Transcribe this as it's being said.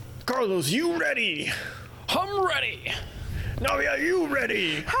Carlos, you ready? I'm ready. Navia, you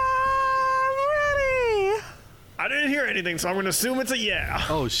ready? I'm ready. I didn't hear anything, so I'm going to assume it's a yeah.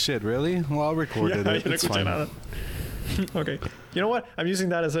 Oh shit, really? Well, I'll record it. It's fine. Okay. You know what? I'm using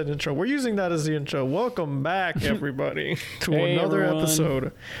that as an intro. We're using that as the intro. Welcome back, everybody, to another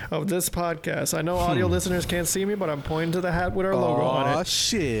episode of this podcast. I know audio listeners can't see me, but I'm pointing to the hat with our logo on it. Oh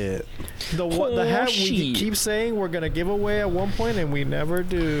shit. The hat we keep saying we're going to give away at one point, and we never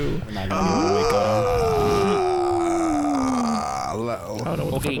do. We're not gonna wake Hello.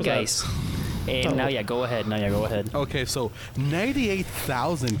 Okay, guys. And now, go ahead. Okay, so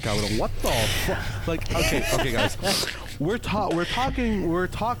 98,000, cabrón. What the fuck? Like, okay, guys. We're talking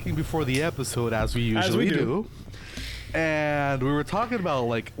before the episode as we usually do. And we were talking about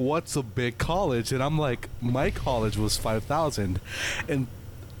like what's a big college, and I'm like, my college was 5,000, and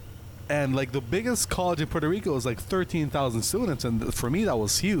like the biggest college in Puerto Rico is like 13,000 students, and for me that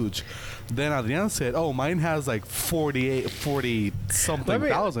was huge. Then Adrian said, "Oh, mine has like 40 something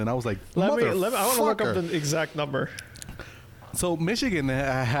thousand." I was like, I want to look up "Motherfucker." the exact number. So Michigan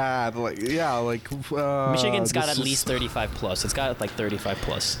had Michigan's got at least 35 plus. It's got like 35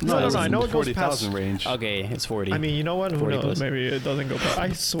 plus. No, I know it goes 40,000 past range. Okay, it's 40. I mean, you know what? Who 40 knows? plus. Maybe it doesn't go past.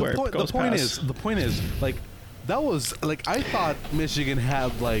 I swear it goes past. The point is, like, that was like I thought Michigan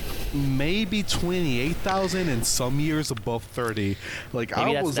had like maybe 28,000 and some years above 30. Like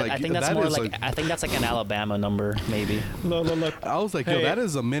Maybe I was like, I think that's that more is, like I think that's like an Alabama number, maybe. Look. I was like, yo, Hey. that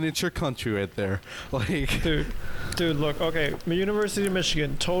is a miniature country right there. Like, Dude, look. Okay, University of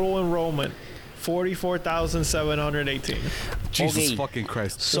Michigan total enrollment 44,718. Jesus Okay. fucking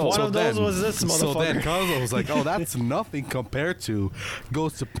Christ. So one of those was this So then motherfucker. Carlos was like, oh, that's nothing compared to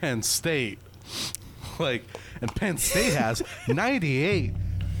goes to Penn State. Like, and Penn State has 98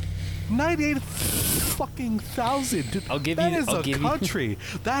 fucking thousand. Dude, I'll give that you- is I'll a give you- country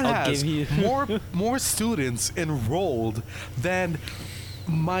that I'll has give you- more students enrolled than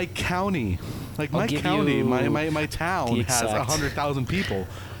my county. Like, I'll my give county, you my town the has exact- 100,000 people.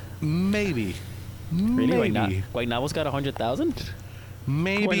 Maybe. Really? Maybe. Guaynabo's got 100,000.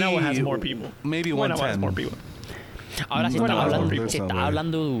 Maybe. Guaynabo has more people. Maybe Guaynabo 110. has more people. Ahora si Bueno, está there's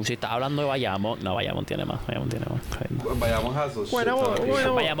hablando si está hablando de Bayamón, no, Bayamón tiene más. Bayamón has those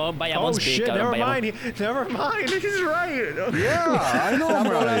Bayamón's Oh big, shit! cabrón, Never mind. He's right. Yeah, I know La I'm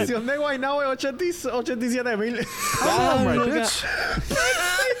right. población de Guaynabo es 87,000. I'm right, bitch.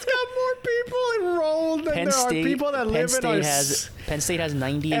 It's got more people enrolled than there are people that live in our. Penn State has And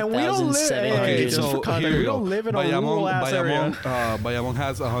we don't live. 98,700. Okay, just so for context, here we you go. don't live in a rural ass area. Bayamón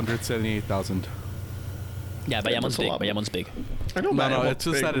has 178,000. Yeah, Bayamón's That's a big. lot. Bayamón's big. I know, No, it's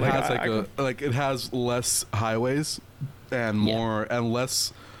just that it has it has less highways and Yeah. more and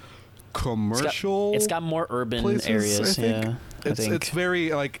less commercial. It's got more urban places, areas. I think. Yeah, I think. It's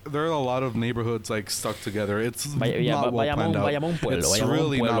very like there are a lot of neighborhoods like stuck together. It's Yeah, not well planned out. Bayamón pueblo, It's Bayamón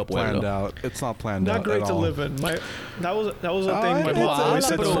really pueblo, not planned pueblo. out. It's not planned out Not great at to all. live in. That was a thing. My it's- mom always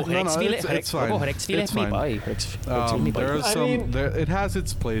said. it's- to me. it's fine. Hexville It's es mi fine. país. Hexville es mi There are país. I some. mean- It has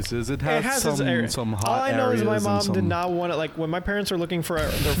its places. It has, It has its area. some hot All I know is my areas and mom did some- not want to, like, when my parents were looking for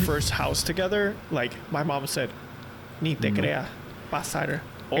their first house together, like, my mom said, ni te creas, pasar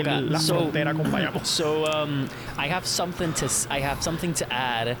Okay, la so- frontera con Bayamón. So I have something to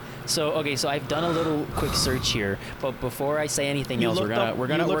add. So I've done a little quick search here, but before I say anything You else, we're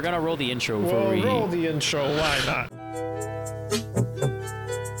looked gonna roll the intro before Well, we. roll the intro, why not?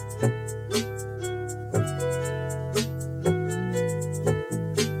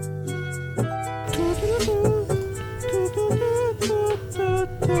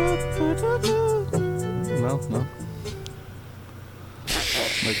 No.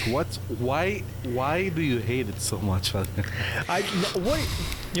 Like what? Why do you hate it so much? Wait,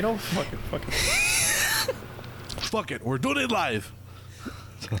 you know, fuck it. Fuck it, we're doing it live.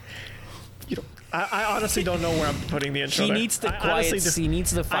 You know, I honestly don't know where I'm putting the intro. He there. needs the I quiet. honestly just- He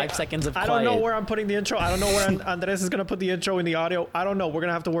needs the 5 seconds of I quiet. don't know where I'm putting the intro. I don't know where Andres is gonna put the intro in the audio. I don't know. We're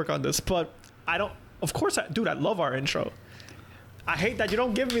gonna have to work on this. But I don't. Of course, dude, I love our intro. I hate that you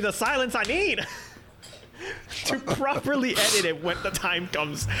don't give me the silence I need to properly edit it when the time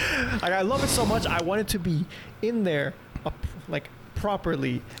comes. Like, I love it so much. I want it to be in there, like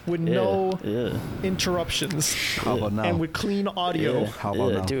properly, with no interruptions, How about now? and with clean audio. How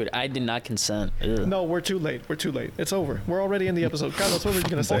about now? Dude, I did not consent. Ugh. No, we're too late. It's over. We're already in the episode. Carlos, what were you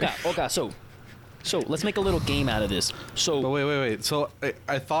gonna say? Okay. So let's make a little game out of this. So But wait. So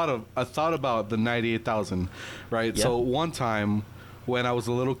I thought about the 98,000, right? Yeah. So one time when I was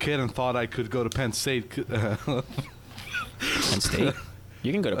a little kid and thought I could go to Penn State. Penn State.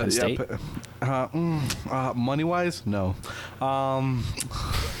 You can go to Penn State. Money wise, no.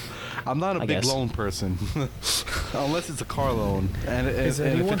 I'm not a I big guess. loan person, unless it's a car loan and Is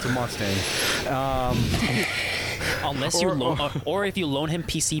if anyone- it's a Mustang. Unless you loan, or if you loan him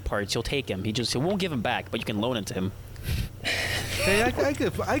PC parts, you'll take him. He won't give him back, but you can loan it to him. Hey,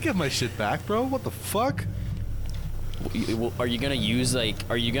 I give my shit back, bro. What the fuck? Are you gonna use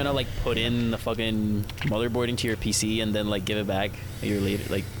Are you gonna put in the fucking motherboard into your PC and then give it back a year later?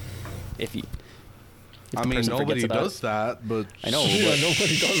 If you. If I the mean, person nobody forgets about does that, but I know. Yeah, but-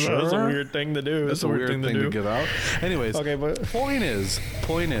 nobody does that. That's a weird thing to do. That's a weird thing to give out. Anyways, Okay, but point is,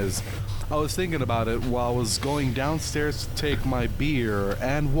 I was thinking about it while I was going downstairs to take my beer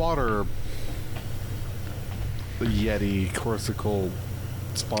and water. Yeti Corsical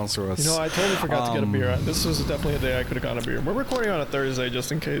sponsor us. I totally forgot to get a beer. This was definitely a day I could have gotten a beer. We're recording on a Thursday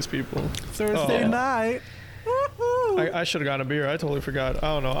just in case people. Thursday Oh. night. I should have gotten a beer. I totally forgot.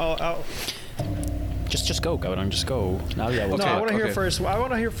 I don't know. I'll Just go, Gautam. Just go. Now, yeah. no, Okay, I want to hear okay. first. I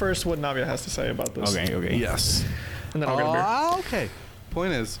want to hear first what Navia has to say about this. Okay. Yes. And then I'll get a beer. Okay.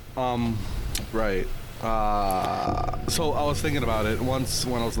 Point is, right. So I was thinking about it once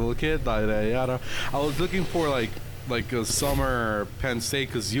when I was a little kid. Yada yada. I was looking for like a summer Penn State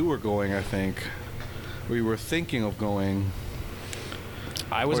because you were going. I think we were thinking of going.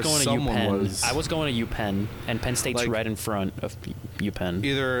 I was Or going to someone UPenn. was- I was going to UPenn, and Penn State's Like- right in front of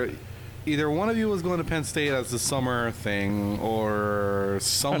UPenn. Either one of you was going to Penn State as the summer thing, or I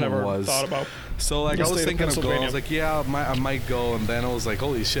someone never was. thought about. So the I was state of thinking of going. I Pennsylvania. was like, yeah, I might go, and then I was like,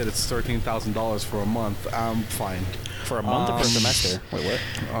 holy shit, it's $13,000 for a month. I'm fine. For a month or for a semester? Wait, what?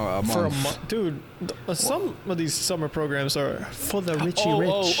 A month. For a month, dude. Some of these summer programs are for the richy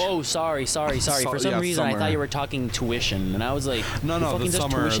rich. Sorry. For some yeah, reason, I summer. thought you were talking tuition, and I was like, No, who the fucking does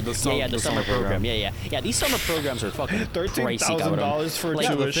summer- tuition? the sum- yeah, the the summer summer program. program. Yeah. These summer programs are fucking pricey. $13,000 for Like,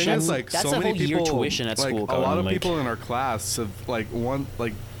 Yeah, the tuition. thing is, like, That's so a many whole year people, tuition at school, a lot Colin, of like- people in our class have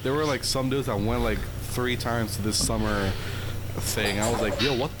there were some dudes that went 3 times to this summer thing. I was like,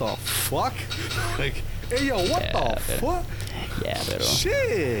 yo, what the fuck? Hey, yo, what Yeah, the but- fuck? Yeah, but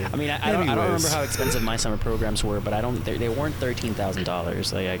Shit. I mean, I don't remember Anyways. how expensive my summer programs were, but they weren't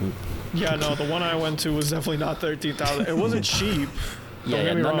 $13,000. Like I can. Yeah, no, the one I went to was definitely not 13,000. It wasn't cheap. Don't Yeah,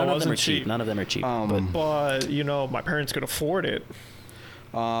 get me wrong, none it of them are wasn't cheap. None of them are cheap. But my parents could afford it.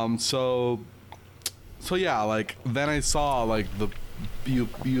 So yeah, then I saw the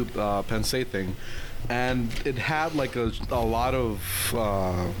Penn State thing, and it had a lot of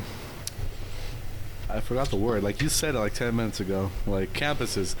I forgot the word. You said it 10 minutes ago.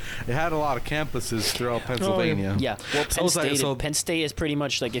 Campuses. It had a lot of campuses throughout Pennsylvania. Yeah, well, So Penn it's like- State. Penn State is pretty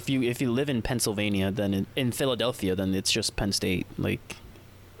much if you live in Pennsylvania, then in Philadelphia, then it's just Penn State.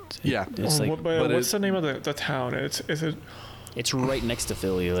 Yeah. It's but what's the name of the town? it's right next to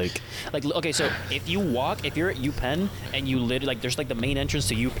Philly. Okay, so if you're at UPenn and you literally there's the main entrance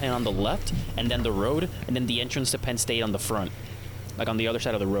to UPenn on the left, and then the road, and then the entrance to Penn State on the front, on the other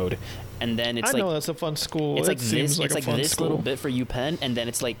side of the road, and then it's I know that's a fun school. it's It seems it's a fun this school. little bit for UPenn, and then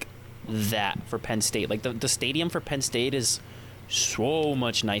it's that for Penn State. The stadium for Penn State is so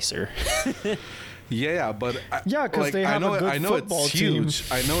much nicer. Yeah, but Yeah, 'cause they have a good I know football it's team. huge.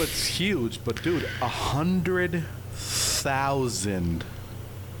 I know it's huge, but dude, 100,000,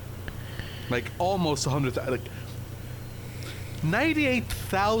 almost 100,000,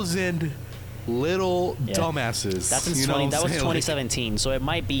 98,000 little Yeah. dumbasses. That's in you know what that I'm was saying? 2017, so it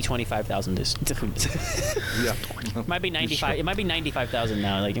might be 25,000. Yeah. Might be 95. It might be 95,000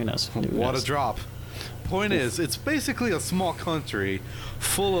 now. Who knows? Who What knows? a drop. Point is, it's basically a small country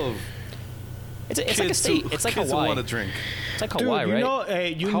full of It's like a kids state. who, It's like kids who Hawaii. want to drink. It's like Dude, Hawaii, right?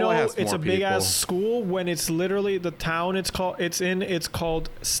 Hawaii has it's more a big ass people. school when it's literally the town it's called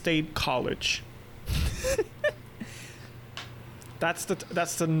State College. That's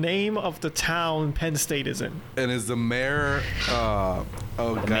the name of the town Penn State is in. And is the mayor a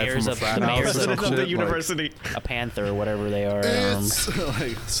guy mayor's from a of- frat the house mayor's or of some President of shit? the university. A panther or whatever they are.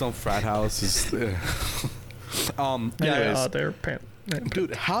 It's some frat house is. Anyways, they're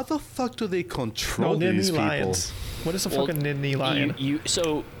dude, how the fuck do they control Nittany these people? Lions. What is a Well, fucking Nittany Lion?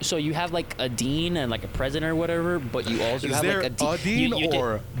 So you have a dean and a president or whatever, but you also Is have there a dean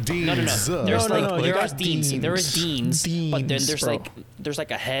or deans? No. There's No, no, you there are got deans. There is deans. deans, but then Deans, there's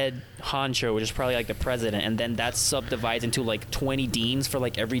a head honcho, which is probably the president, and then that subdivides into 20 deans for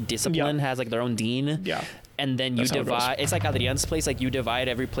every discipline has their own dean. Yeah. And then you That's how it goes. divide. It's like Adrian's place. You divide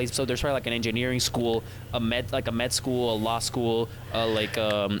every place. So there's probably an engineering school, a med school, a law school, a Let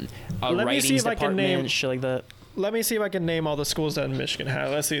me see writings if I can department, name- shit like that. Let me see if I can name all the schools that Michigan has.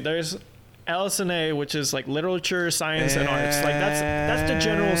 Let's see. There's LSNA, which is like literature, science, and arts. Like that's the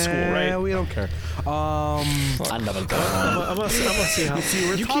general school, right? Yeah, we don't care. I'm never going. I'm gonna see how. See,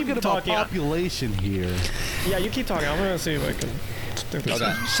 we're you talking keep about talking. population here. Yeah, you keep talking. I'm gonna see if I can. Think this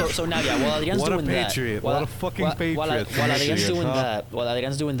Okay. So now, yeah, while Adrian's What a doing that, patriot. What a fucking patriot. While Adrian's doing Huh?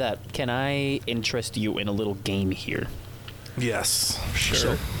 that, can I interest you in a little game here? Yes. Sure.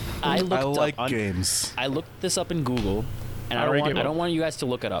 So, I like games. I looked this up in Google, and I don't want you guys to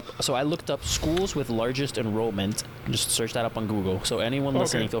look it up. So I looked up schools with largest enrollment. Just search that up on Google. So anyone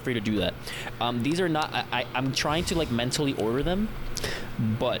listening, feel free to do that. These are not. I'm trying to like mentally order them,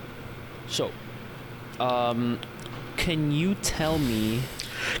 but so, can you tell me?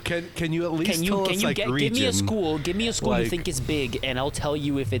 Can you at least tell us like region? Give me a school. Give me a school you Like- think is big, and I'll tell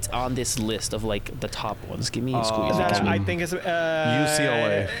you if it's on this list of like the top ones. Give me a school. you think is I big. think it's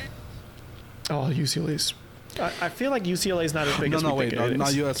UCLA. Oh, UCLA's. I feel like UCLA is not as big as we think it is. not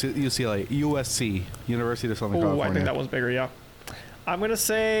UCLA. USC, University of Southern Oh, California. I think that one's bigger. Yeah. I'm gonna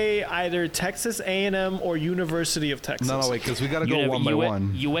say either Texas A&M or University of Texas. No, wait, because we gotta go one by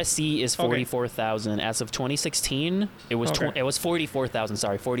one. USC is 44,000 as of 2016. It was Okay. it was 44,000.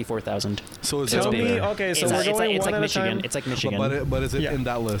 Sorry, 44,000. So is Tell it me. bigger? Okay, so It's, we're it's going like, it's one like at a Michigan. time. It's like Michigan. But is it Yeah. in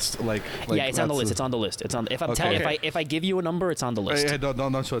that list? Like yeah, it's on the that's list. It's on the list. It's on. If I'm Okay. telling, Okay. if I give you a number, it's on the list. Hey,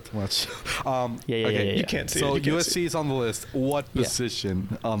 don't show it too much. Yeah. You can't see So it. You can't see USC is on the list. What Yeah.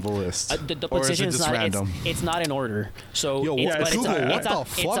 position on the list? The Or is position it is just not. random? It's not in order. So Yo, it's, but it's Google, on, what it's the on,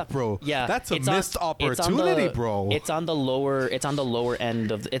 it's fuck, on- bro? Yeah, That's a it's on- missed it's on opportunity, the- bro. It's on the lower. It's on the lower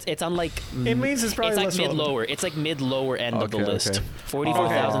end of. It's on like. It means it's probably It's like less mid relevant. lower. It's like mid lower end of the Okay, list. okay.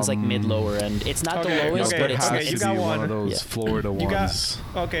 44,000 is like mid lower end. It's not Okay, the lowest, okay, but it's. okay, has you to got be one one. of those Yeah. Florida You got ones.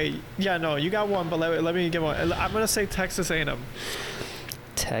 okay. Yeah, no, you got one, but let me get one. I'm gonna say Texas A&M.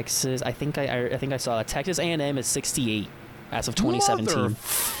 Texas. I think I saw that. Texas A&M is 68 as of 2017.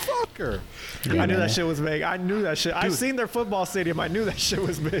 Motherfucker. I knew that shit was big. I knew that shit. I've Dude. seen their football stadium. I knew that shit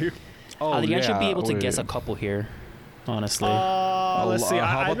was big. Oh, Adrian should be able to wait. guess a couple here. Honestly, Let's see.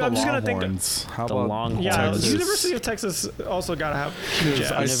 How about I'm the just gonna think. Longhorns? How The about Longhorns. Yeah, Texas. University of Texas also gotta have huge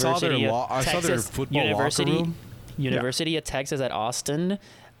Because I ass. saw their University of I saw their Texas- football University, locker room. University of Texas at Austin,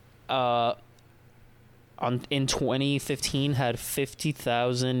 in 2015 had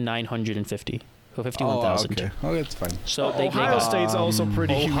 50,950. So 51,000. Okay. Oh, that's fine. So they Ohio State's also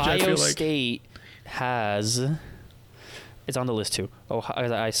pretty huge. I Ohio feel like. State has. It's on the list too.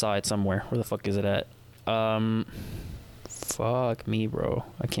 Ohio, I saw it somewhere. Where the fuck is it at? Fuck me, bro.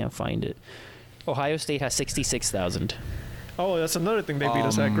 I can't find it. Ohio State has 66,000. Oh, that's another thing they beat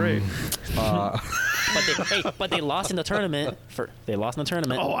us at. Great. But they lost in the tournament. They lost in the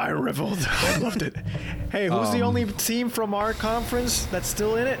tournament. Oh, I reveled. I loved it. Hey, who's the only team from our conference that's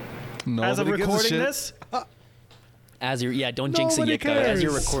still in it? As of Nobody gives a recording shit. this? As you're, don't jinx it Nobody yet, though. As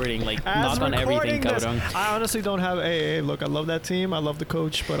you're cares. recording, like As knock on everything, recording this, cabrón. I honestly don't have. Hey, look, I love that team. I love the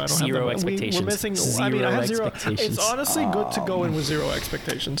coach, but I don't Zero have. We're expectations. missing. I Zero mean, I have zero. expectations. It's honestly good to go in with zero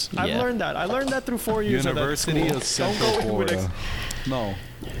expectations. I've Yeah. learned that. I learned that through 4 years University at of that school. Don't Central go in with Florida. No.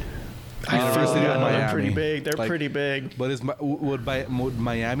 I feel University that. of They're Miami. pretty big. They're Like- pretty big. But would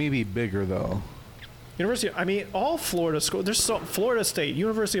Miami be bigger though? University. I mean, all Florida schools. There's Florida State,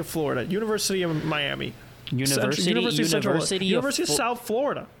 University of Florida, University of Miami, University University of South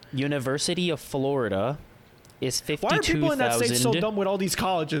Florida. University of Florida is Why are people in that state so 52,000. dumb with all these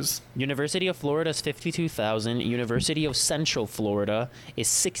colleges? University of Florida is 52,000. University of Central Florida is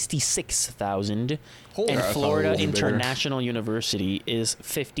 66,000. Holy- And I thought it Florida was bigger. International University is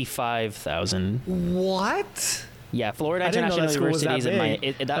 55,000. What? Yeah, Florida I didn't know International that school was University is that in big. Miami.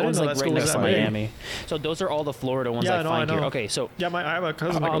 I That didn't one's know like that right school was next to that big. Miami. So those are all the Florida ones Yeah, I no, find I here. know. Okay, so Yeah, I have a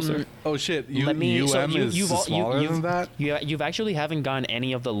cousin that goes there. Oh shit! let me. So UM is smaller than that. You've actually haven't gotten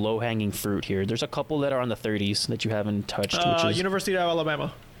any of the low hanging fruit here. There's a couple that are on the 30s that you haven't touched, which is University of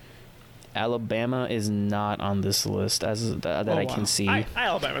Alabama. Alabama is not on this list as that Oh, I wow. can see.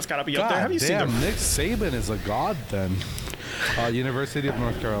 Alabama's got to be up there. God Have you seen damn, them? Nick Saban is a god then. University of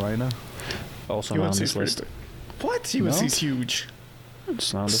North Carolina. Also not on UNC's this pretty list. big. What? UNC's huge.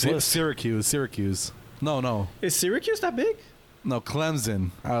 It's not on this list. Syracuse. No. Is Syracuse that big? No,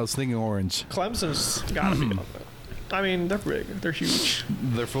 Clemson. I was thinking Orange. Clemson's got to be up there. I mean, they're big. They're huge.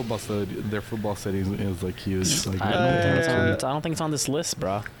 Their football stadium is like huge. Like, I don't think it's on this list,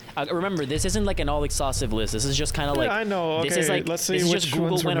 bro. Remember, this isn't like an all-exhaustive list. This is just kind of like I know. This Okay, is like let's see this is which just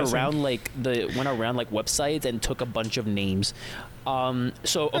Google ones we're went missing. around like websites and took a bunch of names.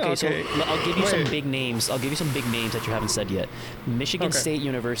 So okay. I'll give you some Wait. big names. I'll give you some big names that you haven't said yet. Michigan Okay. State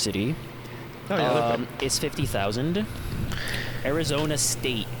University Oh, yeah, they're big. is 50,000. Arizona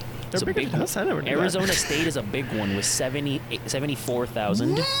State It's a bigger big than one. us. I never knew that. Arizona State is a big one with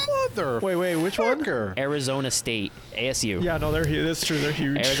 74,000. Mother. Wait, which one? Arizona State, ASU. Yeah, no, they're huge. That's true. They're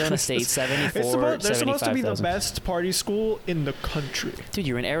huge. Arizona State, 74, They're supposed to be the 75,000. best party school in the country. Dude,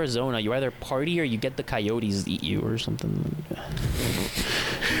 you're in Arizona. You either party or you get the coyotes to eat you or something.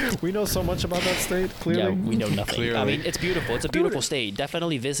 We know so much about that state, clearly. Yeah, we know nothing. Clearly. I mean, it's beautiful. It's a Dude. beautiful state.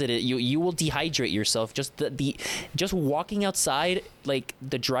 Definitely visit it. You will dehydrate yourself. Just just walking outside, like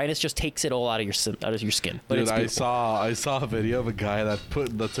the dryness just takes it all out of your skin. But Dude, it's I beautiful. saw a video of a guy that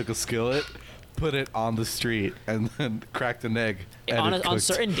took a skillet, put it on the street, and then cracked an egg. And On, it on cooked.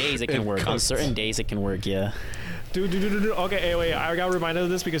 certain days it can It work. On cooked. certain days it can work. Yeah. Dude. Okay, hey, wait. I got reminded of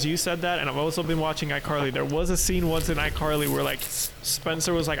this because you said that, and I've also been watching iCarly. There was a scene once in iCarly where, like,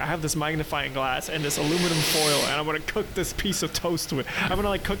 Spencer was like, I have this magnifying glass and this aluminum foil, and I'm going to cook this piece of toast with. I'm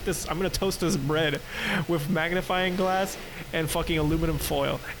going to toast this bread with magnifying glass and fucking aluminum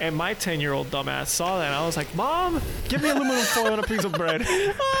foil. And my 10-year-old dumbass saw that, and I was like, Mom, give me aluminum foil and a piece of bread.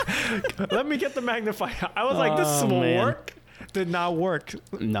 Let me get the magnifying. I was like, this Oh, will man. work. Did not work.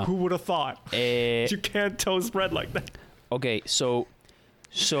 No. Who would have thought? You can't toast bread like that. Okay, so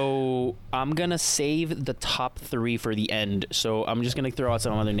I'm gonna save the top 3 for the end. So I'm just gonna throw out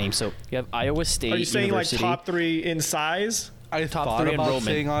some other names. So you have Iowa State Are you saying University. like top 3 in size? I top thought 3 about enrollment.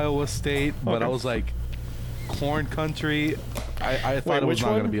 saying Iowa State, but Okay. I was like, corn country. I thought Wait, it was which not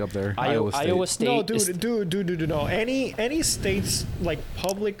going one? to be up there. Iowa State. No, is- dude, no. Any states like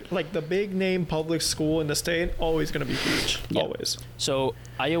public, like the big name public school in the state, always gonna be huge. Yeah. Always. So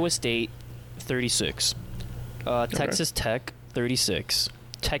Iowa State, 36. Texas Tech, 36.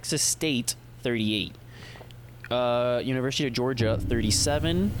 Texas State, 38. University of Georgia,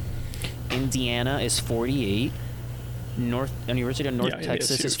 37. Indiana is 48. University of North Yeah, India's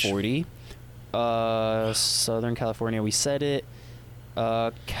Texas is huge. 40. Southern California, we said it.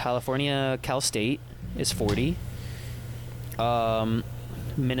 California, Cal State is 40.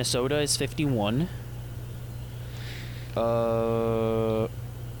 Minnesota is 51.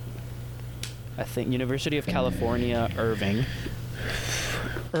 I think University of California, Irvine.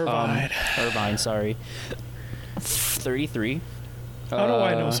 Irvine, sorry. 33. I don't know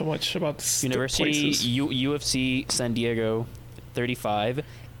why I know so much about this. University, places. U of C, San Diego, 35.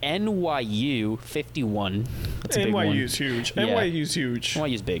 NYU, 51. That's a big one. NYU's huge. Yeah. NYU's huge.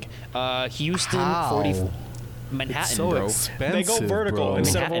 NYU's big. Houston, How? 40. Manhattan, It's so bro. expensive. They go vertical bro.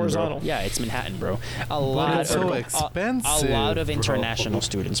 instead of Manhattan, horizontal. bro. Yeah, it's Manhattan, bro. A lot, it's so of, expensive, a lot of bro. international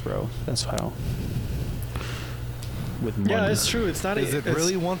students, bro. That's how. With money. Yeah, it's true. It's not. Is it it's-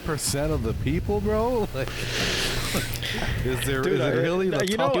 really 1% of the people, bro? Like, is there? Dude, is it really the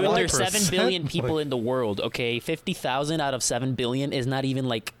you top know, Dude, like, there's 7 billion 1%? people Like, in the world. Okay, 50,000 out of 7 billion is not even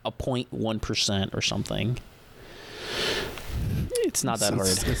like a 0.1% or something. It's not that hard.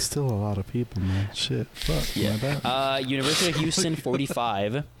 It's still a lot of people, man. Shit. Fuck. Yeah. My bad. University of Houston,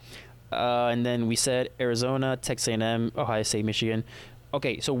 45. And then we said Arizona, Texas A&M, Ohio State, Michigan.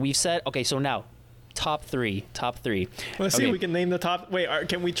 Okay, so we've said. Okay, so now, top three. Let's see Okay. if we can name the top. Wait,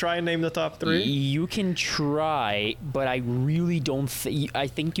 can we try and name the top 3? You can try, but I really don't think. I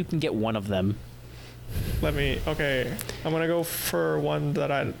think you can get one of them. Let me. Okay, I'm gonna go for one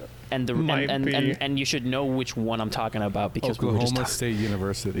that I. And the Might be. and you should know which one I'm talking about because we were just Oklahoma talking. State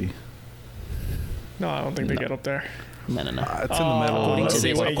University. No, I don't think they get up there. No. It's in the middle. According Let's to see,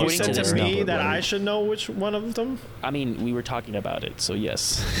 this- wait, you according said to to this me number, that right? I should know which one of them. I mean, we were talking about it, so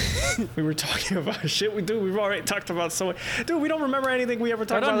yes. We were talking about shit. We've already talked about so. Dude, we don't remember anything we ever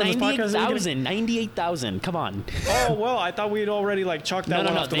talked Right on about in this podcast. 98,000. 98,000. Come on. Oh well, I thought we'd already like chalked that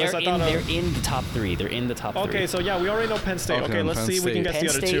No. one off the They're list. I in. thought. They're in the top 3. They're in the top 3. Okay, so yeah, we already know Penn State. Okay, Okay, let's Penn see if we can State. guess Penn the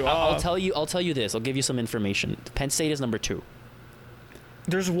other State. two. I'll tell you. I'll tell you this. I'll give you some information. Penn State is number 2.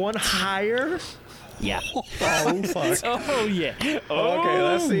 There's one higher. Yeah. Oh fuck. Oh yeah. Okay,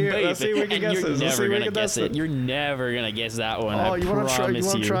 let's see if we can and guess you're this. Let's see never if we gonna can guess guess it. it. You're never gonna guess that one. Oh, I you want to try? You promise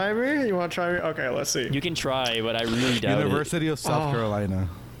want to try me? You want to try me? Okay, let's see. You can try, but I really doubt University of South Oh. Carolina.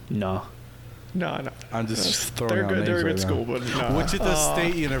 it. No. No. I'm just throwing They're out good. names They're a right good now. school, but no. Wichita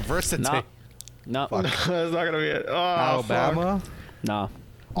State University. No. No. Fuck. That's not gonna be it. Oh, Alabama. No.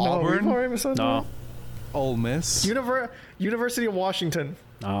 Fuck. No, Auburn. we've already said No. Ole Miss. University of Washington.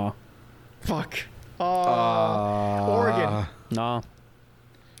 No. Fuck. Oregon. No.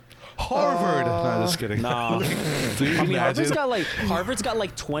 Harvard. No, just kidding. No. Do you I mean, imagine? Harvard's got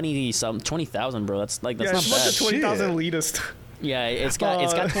like 20,000, bro. That's Yeah, not it's a bunch bad. of 20,000 elitist. Yeah, it's got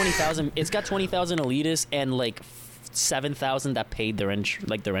 20,000. It's got 20,000 elitists and like 7,000 that paid their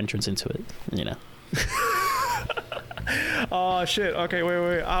entrance into it. You know. Oh shit. Okay,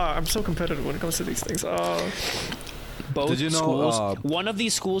 wait. I'm so competitive when it comes to these things. both Did you know, schools. One of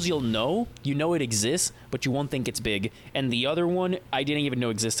these schools you know it exists, but you won't think it's big. And the other one, I didn't even know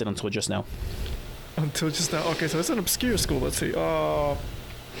existed until just now. Until just now. Okay, so it's an obscure school. Let's see. I'm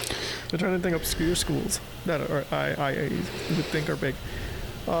trying to think obscure schools that are I would think are big.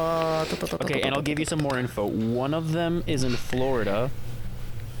 Okay, and I'll give you some more info. One of them is in Florida.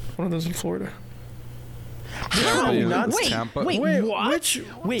 One of those in Florida. Tampa, not- Wait, Tampa, wait, what? which?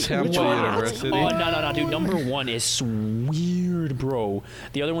 Wait, Tampa what? University? Oh, no, dude. Number one is weird, bro.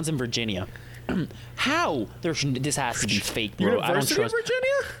 The other one's in Virginia. How? This has to be fake, bro. I don't University trust. of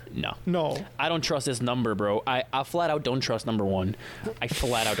Virginia? No. No. I don't trust this number, bro. I flat out don't trust number one. I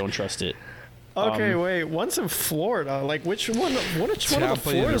flat out don't trust it. Okay, wait. One's in Florida. Like which one? Which one of the Tampa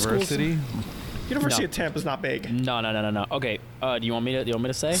Florida University. schools? University No. of Tampa's not big. No. Okay. Do you want me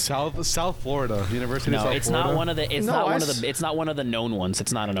to say? South Florida. University of No, South it's Florida. not one of the. It's No, not I one of s- the. It's not one of the known ones.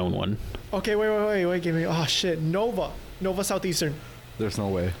 It's not a known one. Okay, wait. Give me. Oh shit, Nova Southeastern. There's no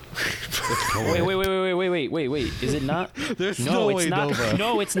way. There's no way. Wait. Is it not? There's No, no it's way, not. Nova.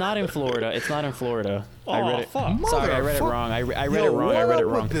 No, it's not in Florida. It's not in Florida. I Oh, read it. fuck. Sorry, I read it Motherfuck- wrong. I read Yo, it wrong. I what read it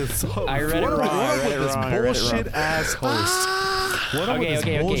up wrong. with this? I read it What wrong. up I read with it this wrong. I read it wrong. bullshit ass host? What up Okay, with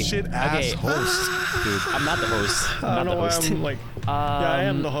okay. this bullshit ass Okay. host, dude? I'm not the host. I don't know why I'm like. Yeah, I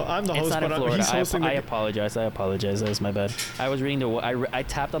am the. I'm the It's host, not in but Florida. he's hosting. I apologize. That was my bad. I was reading I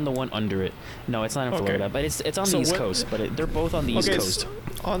tapped on the one under it. No, it's not in Okay. Florida, but it's on So the East what- Coast. But they're both on the East Okay, Coast.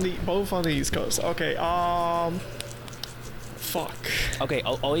 both on the East Coast. Okay. Fuck. Okay,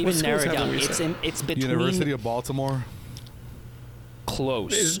 I'll even What narrow schools it have down. we It's between University of Baltimore.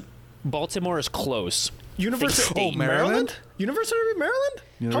 close. Baltimore is close. University. Think state. Maryland? University of Maryland.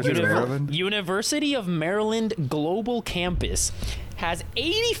 University of Maryland. University of Maryland Global Campus has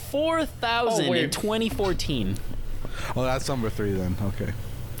 84,000 Oh, wait. in 2014. Oh, that's number 3 then. Okay.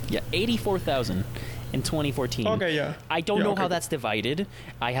 Yeah, 84,000 in 2014. Okay, yeah. I don't Yeah, know okay. how that's divided.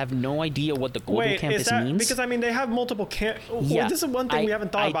 I have no idea what the global Wait, campus is that means. because I mean they have multiple Yeah, this is one thing we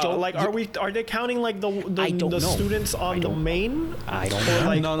haven't thought I about. don't- Like, are they counting like I the don't know. students on I the don't- main? I don't Or know.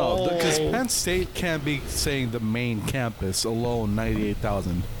 like, No, because oh, Penn State can't be saying the main campus alone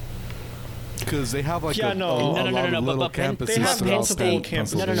 98,000. Because they have like Yeah, a, no. a, No, a no, lot no, of but little Penn- campuses they have throughout multiple state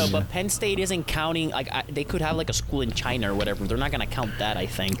campuses. No, Pennsylvania. but Penn State isn't counting. Like they could have like a school in China or whatever. They're not gonna count that, I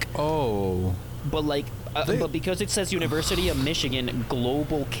think. Oh. But like, but because it says University of Michigan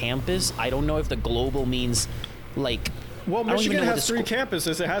Global Campus, I don't know if the global means like. well, I don't even Michigan know what has the 3 school-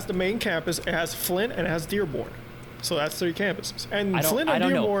 campuses. It has the main campus, it has Flint, and it has Dearborn. So that's 3 campuses. And I don't, Flint I and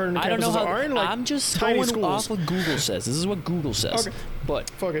don't Dearborn know. I don't know campuses how. are in like I'm just tiny going schools. off what Google says. This is what Google says. Okay. But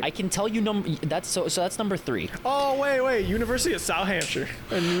Fuck it. I can tell you that's so that's number 3. Oh wait, University of South Hampshire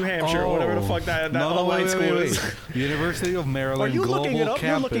and New Hampshire, or whatever the fuck that online school is. University of Maryland Are you Global looking it up?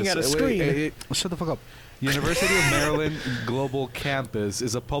 You're Campus. looking at a Wait, screen. hey, shut the fuck up. University of Maryland Global Campus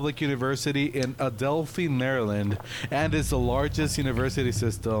is a public university in Adelphi, Maryland, and is the largest university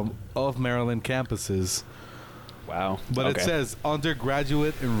system of Maryland campuses. Wow. But Okay. it says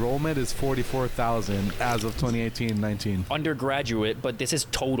undergraduate enrollment is 44,000 as of 2018-19. Undergraduate, but this is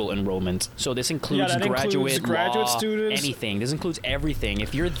total enrollment. So this includes that includes graduate, graduate law, students. anything. This includes everything.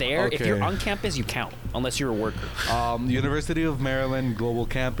 If you're there, if you're Okay. on campus, you count, unless you're a worker. University of Maryland Global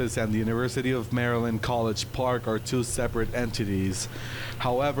Campus and the University of Maryland College Park are 2 separate entities.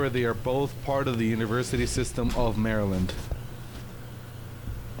 However, they are both part of the university system of Maryland.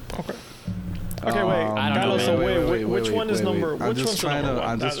 Okay. Okay, wait. I don't know, Carlos, so man. which one is number? I'm Which just one's the trying number to- one?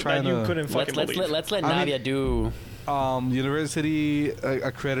 I'm just that trying you to- couldn't fucking believe. Let's let I mean- Nadia do. University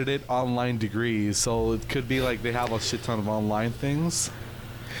accredited online degrees, so it could be like they have a shit ton of online things.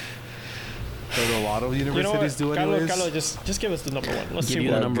 But a lot of You know universities what? do anyways. Carlos, just give us the number one. Let's Give see you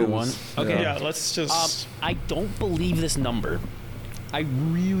what. the number give one. us- Okay. Yeah, let's just. I don't believe this number. I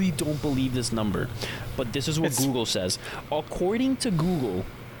really don't believe this number. But this is what It's- Google says. According to Google,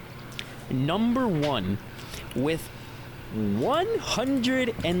 number 1 with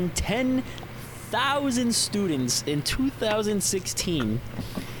 110,000 students in 2016,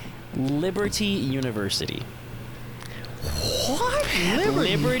 Liberty University. What?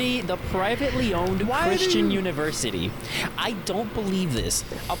 Liberty, the privately owned Why Christian do you- university. I don't believe this.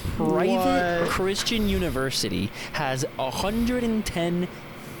 A private What? Christian university has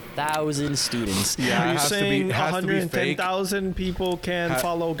 110,000 students. Yeah, Are it you has to be- saying it has to be fake. 110,000 people can Ha-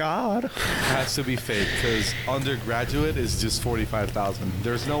 follow God? Has to be fake because undergraduate is just 45,000.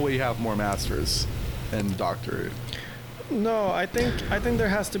 There's no way you have more masters and doctorate. No, I think there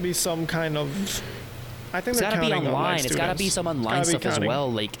has to be some kind of. I think It's they're gotta be counting online. It's gotta be students. some online Gotta be stuff as counting.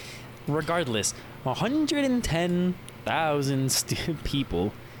 well. Like, regardless, 110,000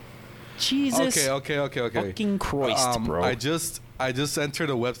 people. Jesus. Okay. Fucking Christ, bro. I just entered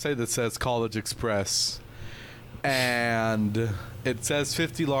a website that says College Express, and it says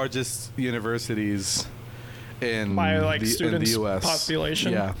 50 largest universities in By, like, in students' the U.S.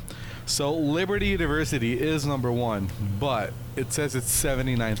 population? Yeah. So Liberty University is number one, but it says it's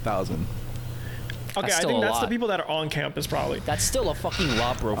 79,000. Okay, That's I still think a that's the lot. people that are on campus, probably. That's still a fucking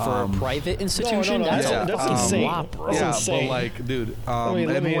lot, bro. For a private institution, no, that's yeah, a that's fucking insane. lot, bro. That's Yeah, insane. but like, dude,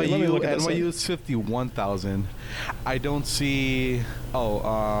 let me look at this NYU up. is 51,000. I don't see.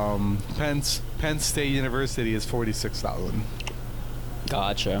 Penn State University is 46,000.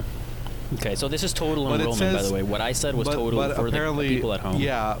 Gotcha. Okay, so this is total But it enrollment, by says- the way. What I said was total but for the apparently, people at home.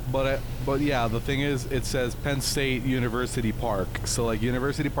 Yeah, but yeah, the thing is, it says Penn State University Park. So like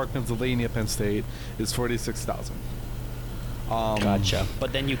University Park, Pennsylvania, Penn State is 46,000. Gotcha.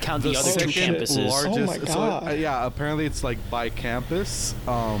 But then you count the, other two second campuses. largest. Oh my God. So, yeah, apparently it's like by campus.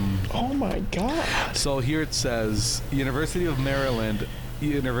 Oh my god. So here it says University of Maryland,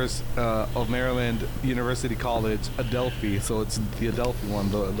 University College, Adelphi. So it's the Adelphi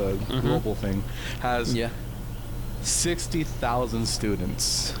one, the global thing, has 60,000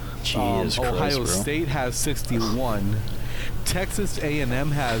 students. Jesus Christ, Ohio bro. State has 61. Texas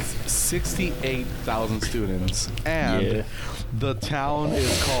A&M has 68,000 students, and the town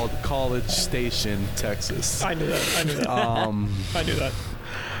is called College Station, Texas. I knew that. I knew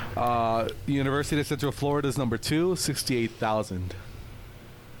that. University of Central Florida is number 2, 68,000.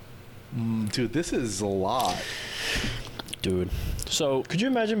 Dude, this is a lot. Dude. So Could you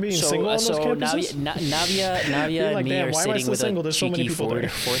imagine being single on those campuses? Navia Being like, and me damn, are why am I sitting still with single? a There's so many cheeky people there.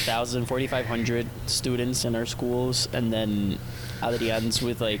 4,000, 4,500 students in our schools, and then Adrian's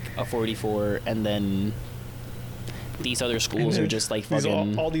with like a 44, and then these other schools are just like These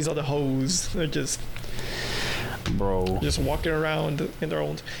fucking all these other hoes. They're just bro. walking around in their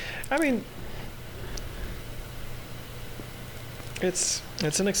own. I mean, it's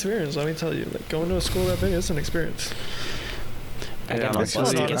an experience. Let me tell you, like going to a school that big is an experience. I got I'm my bus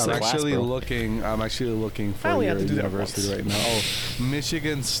actually- tickets to I'm class, actually bro. looking. I'm actually looking I for only your have to do that university once. right now. Oh,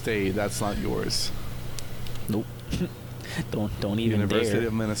 Michigan State. That's not yours. Nope. don't even University dare.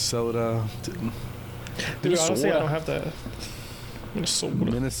 of Minnesota. Dude, Minnesota. honestly, I don't have that.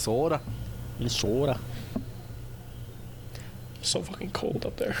 Minnesota. Minnesota. So fucking cold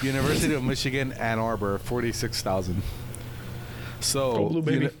up there. University of Michigan, Ann Arbor, 46,000. So, Go Blue,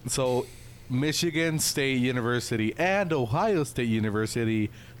 baby. So Michigan State University and Ohio State University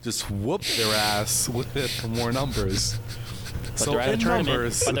just whooped their ass with more numbers. But So they're at a in tournament.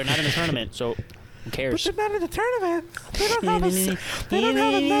 numbers, But they're not in the tournament, so who cares? But they're not in the tournament. They don't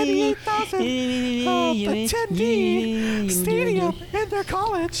have a 98,000 attendee stadium in their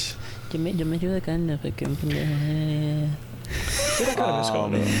college. Dude, I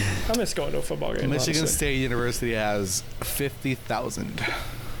miss going to a football game. Michigan honestly. State University has 50,000.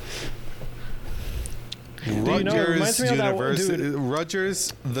 you know, it reminds me of that one- University, dude.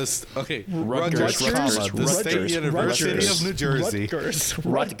 Rutgers, Rutgers, the State University Rutgers. of New Jersey.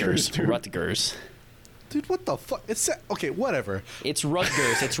 Rutgers. dude. Rutgers. Dude, what the fuck? It's okay, whatever. It's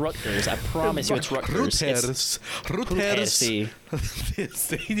Rutgers. It's Rutgers. I promise you, it's Rutgers. It's Rutgers, see. the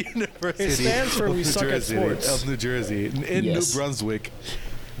State University It stands for of we New suck at Jersey, sports. of New Jersey in Yes. New Brunswick.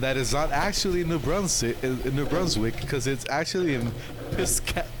 That is not actually New Brunswick because it's actually in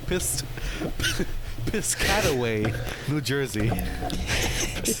Piscataway, New Jersey.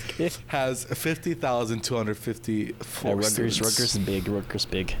 Has 50,254 Rutgers. students. Rutgers is big. Rutgers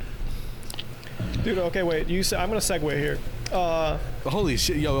big. Dude, okay, wait. You said I'm gonna segue here. Holy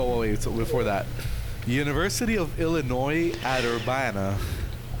shit! Yo, wait. So before that, University of Illinois at Urbana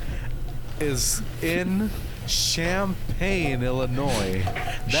is in Champaign, Illinois.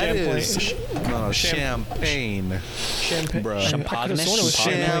 That is Champaign, Champagne. bruh. I could've sworn it was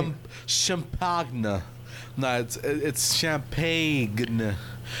Champagne. Champagne. No, it's Champagne,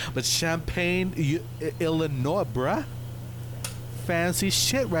 but Champaign, Illinois, bruh. Fancy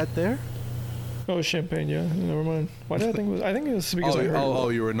shit right there. Oh, Champagne. Yeah, never mind. Why did I think it was? I think it was because I heard. Oh,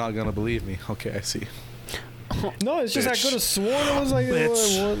 you were not gonna believe me. Okay, I see. No, it's just I Bitch. could have sworn it was like,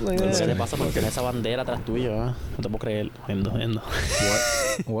 Bitch. like ¿Qué te that. pasa por tener esa bandera atrás tuyo? No te puedo creer. Endo.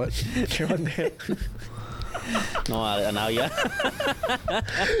 What? Qué bandera. No, a Navia.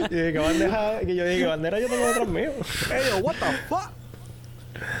 Y que bandeja, que yo dije bandera yo tengo detrás mío. Hey, yo, what the fuck?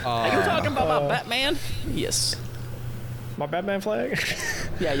 Are you talking about my Batman? Yes. My Batman flag.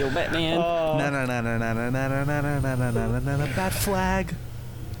 Yeah, yo, Batman. That flag.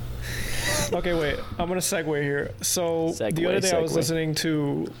 Okay, wait. I'm gonna segue here. So the other day I was Segue. listening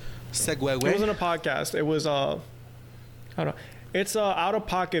to. Segway It wasn't a podcast. It was I don't know. It's out of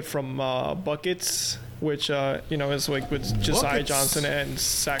pocket from Buckets, which is like with Josiah Buckets? Johnson and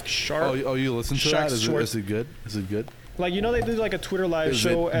Zach Sharp. Oh, you listen to Shaq that? Short. Is it good? Is it good? Like they do like a Twitter live Is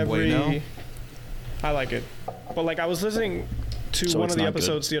show it every. bueno? I like it, but like I was listeing to So one it's of the not good.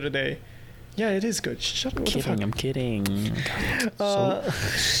 episodes the other day. Yeah, it is good. Shut up. What the fuck? I'm kidding.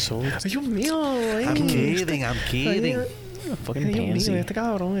 So Dios mío. I'm kidding. I'm kidding. fucking Dios mío, pansy. este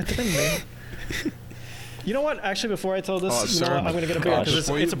cabrón, este pendejo. You know what? Actually, before I tell this, Sir, I'm gonna get a beer because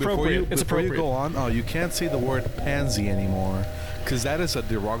it's appropriate. It's Before you appropriate. go on, you can't say the word pansy anymore, because that is a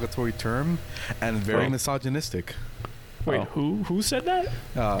derogatory term and very Oh. misogynistic. Wait, Oh. who said that?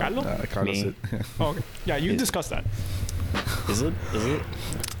 Carlo? Carlos Me. said- Oh, okay. Yeah, you discussed that. Is it?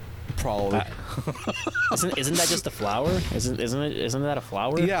 Probably. Isn't that just a flower? Isn't that a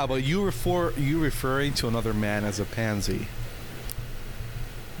flower? Yeah, but you referring to another man as a pansy.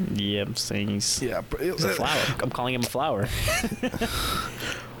 Yeah, I'm saying he's Yeah, a flower. I'm calling him a flower.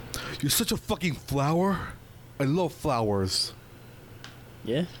 You're such a fucking flower. I love flowers,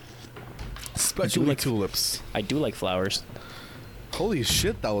 Yeah, especially like- tulips. I do like flowers. Holy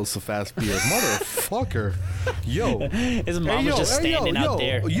shit, that was a fast beer, motherfucker. Yo, His mom was just standing out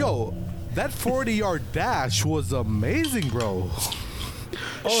there. Yo, that 40-yard dash was amazing, bro.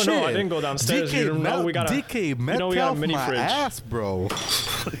 Oh no, I didn't go downstairs. You know we got DK you know we got a mini my fridge. ass, bro.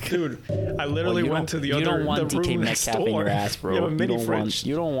 Dude, I literally Well, went to the you other don't want the DK room next Metcalf in door. your ass, bro. You have a mini don't fridge.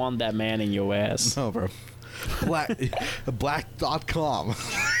 you don't want that man in your ass. No, bro. Black.com.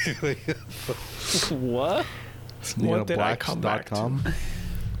 What? What did I come back to? blacks.com?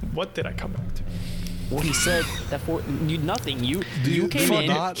 What did I come back to? Well, he said that nothing. You you came in.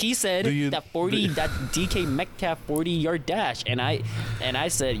 not- He said do you- that 40 that DK Metcalf 40-yard dash, and I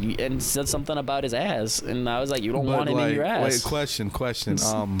said and said something about his ass, and I was like, you don't want him in your ass. Wait, question.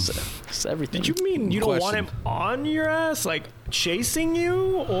 It's everything. Did you mean you don't want Question. him on your ass, like chasing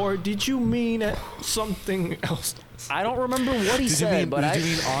you, or did you mean something else? I don't remember what he Did said, but you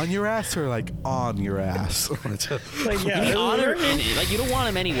mean on your ass or like on your ass? Like you mean on or I in, like you don't want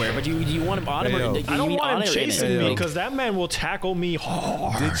him anywhere, but you want him on him. Hey, Or, yo. like, you don't mean want on him or in it. chasing me Yo. because that man will tackle me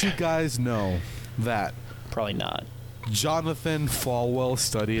hard. Did you guys know that Probably not. Jonathan Falwell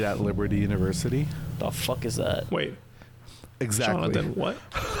studied at Liberty University? The fuck is that? Wait, Exactly. Jonathan, what?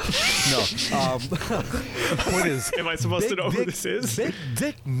 No. What is? Am I supposed to know who this is?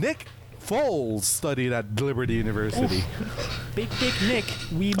 Dick Nick Foles studied at Liberty University, Big Dick Nick.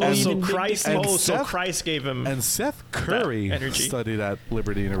 We Oh, believe so in Big Christ! Dick Nick. And Oh, so Seth- Christ gave him. and Seth Curry energy. studied at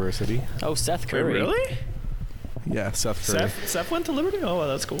Liberty University. Oh, Seth Wait, Curry. really? Yeah, Seth Curry. Seth went to Liberty. Oh, well,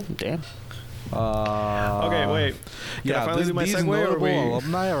 that's cool. Damn. Okay, wait. Can I finally do my these segue, or notable we?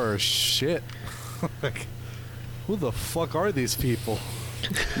 alumni are shit. Like, who the fuck are these people?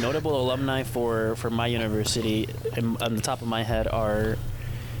 Notable alumni for my university, on the top of my head, are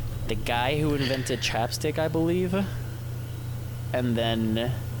the guy who invented chapstick, I believe, and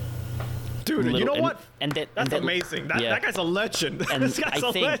then Dude, you know what? And then That's and then, amazing. That yeah. guy's a legend. And this guy's a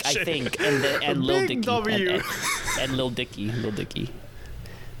legend. I think, and Lil Big Dicky, W. and Lil Dicky.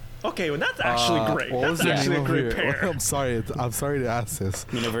 Okay, well that's actually great. What was That's the actually a name of great your- pair. I'm sorry to ask this.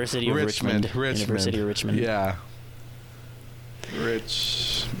 University of Richmond. University of Richmond. Yeah.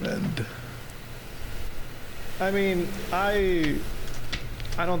 Richmond. I mean, I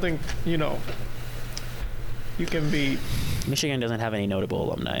don't think you can be. Michigan doesn't have any notable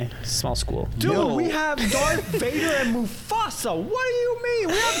alumni. It's a small school. Dude, Yo. we have Darth Vader and Mufasa. What do you mean?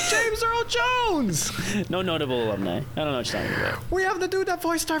 We have James Earl Jones. No notable alumni. I don't know what you're talking about. We have the dude that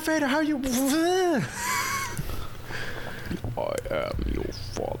voiced Darth Vader. How you? I am your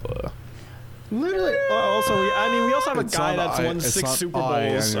father. Literally. Also, we also have a It's guy not that's I- won it's 6 not Super I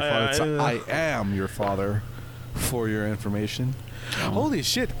am Bowls. your father, it's I am your father, for your information. Holy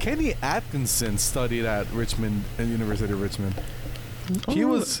shit! Kenny Atkinson studied at Richmond, at University of Richmond. He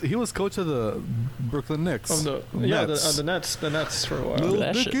was coach of the Brooklyn Knicks. Of the Nets. the Nets for a while. Lil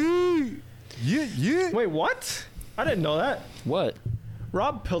that shit. Dicky. Yeah. Wait, what? I didn't know that. What?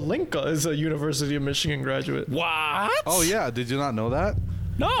 Rob Pelinka is a University of Michigan graduate. What? Oh yeah, did you not know that?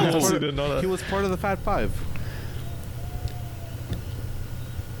 No. Obviously didn't know that. He was part of the Fat Five.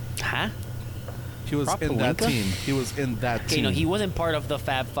 Huh? He was Rob in that Pelinka? team. He was in that Okay, team. no, he wasn't part of the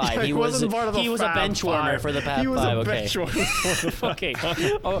Fab Five. Yeah, he was wasn't part of the he was a Fab bench warmer Five. for the Fab He was Five. a Okay. bench warmer for the Fab Okay.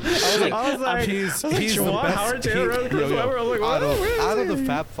 Five. Oh, I was like, I was like, he's I was like, the Juwan best. Howard, Taylor, Chris Webber. I was like, out, what? Where is out of he? the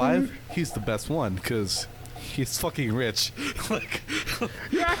Fab Five, he's the best one because he's fucking rich. Like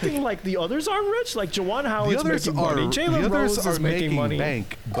You're acting like the others aren't rich. Like Juwan the Howard's others making money. are, Jalen the Rose others are is making money.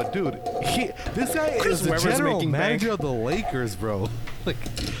 bank. But dude, this guy Chris is the Webber's general making bank. manager of the Lakers, bro. Like,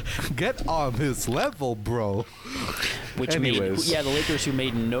 get on his level, bro. Which Anyways. the Lakers who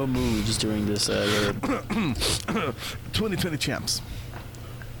made no moves during this. 2020 champs.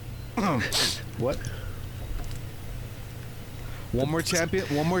 What? One more champion,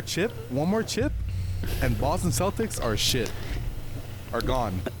 one more chip, and Boston Celtics are shit. Are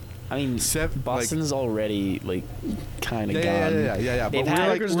gone. I mean, Boston's already like kind of gone. Yeah. They've But had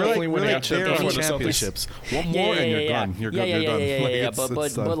Lakers definitely winning a chip there before on the Celtics. championships. One more and you're done. You're good. You're done.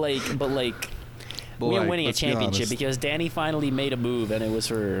 Like, But we are winning a let's be championship honest. because Danny finally made a move and it was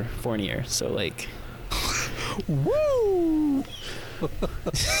for Fournier. So like, Woo!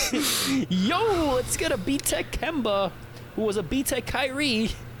 yo, let's get a B-Tech Kemba, who was a B-Tech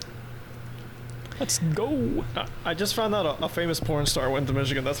Kyrie. Let's go. I just found out a famous porn star went to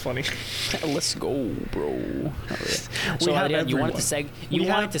Michigan. That's funny. Let's go, bro. We have Adrian, you wanted everyone. to We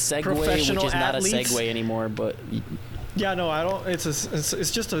wanted to have segue, which professional is not athletes. a segue anymore, but Yeah, no, I don't. It's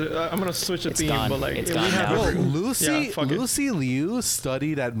just a. I'm gonna switch the It's theme, gone. but like It's we gone have now. Yo, everyone. Lucy Yeah, fuck it. Lucy Liu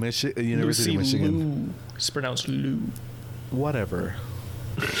studied at University of Michigan. Lou. It's pronounced Lou. Whatever.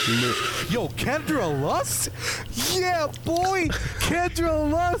 Yo, Kendra Lust? Yeah, boy! Kendra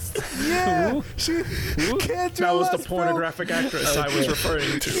Lust! Yeah! Kendra That was the Lust, bro. pornographic actress I was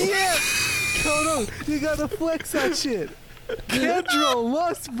referring to. Yeah! Hold on, you gotta flex that shit. Kendra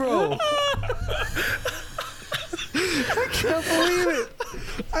Lust, bro! I can't believe it!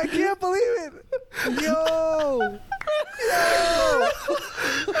 I can't believe it! Yo!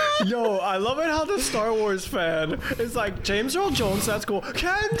 Yo, I love it how the Star Wars fan is like, James Earl Jones, that's cool.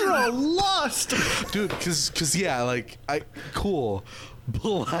 Kendra Lust! Dude, cause yeah, like cool,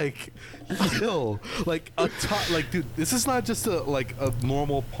 but like, yo, like a top, like dude, this is not just a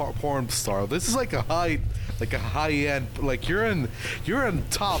normal porn star. This is like a high end, like you're in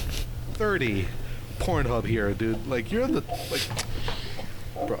top 30 Pornhub here, dude. Like you're in the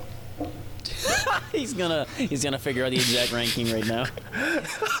bro. he's gonna figure out the exact ranking right now.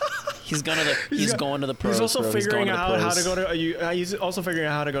 He's going to the pros. He's also bro. figuring going out the how to pros. go to. He's also figuring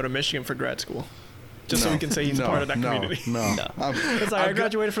out how to go to Michigan for grad school, just so we can say he's part of that community. No. It's like I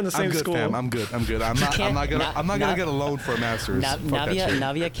graduated from the same I'm good, school. Fam. I'm good. I'm not gonna get a loan for a master's. Fuck that shit.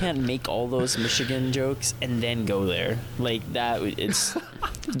 Navia can't make all those Michigan jokes and then go there. Like that, it's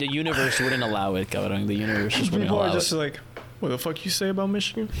the universe wouldn't allow it, Kawarang. The universe just wouldn't People allow are just it. like, what the fuck you say about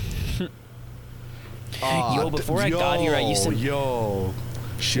Michigan? Yo, before I got here, I used to. Yo,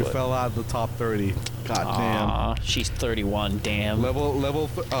 she fell out of the top 30. God damn. Aw, she's 31. Damn.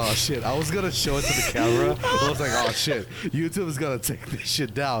 Oh shit! I was gonna show it to the camera. I was like, oh shit, YouTube is gonna take this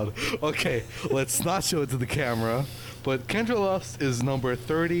shit down. Okay, let's not show it to the camera. But Kendra Lust is number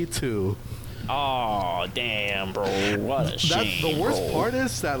 32. Oh, damn, bro. What a shame. The worst bro. part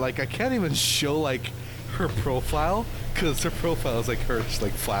is that like I can't even show like her profile because her profile is like her just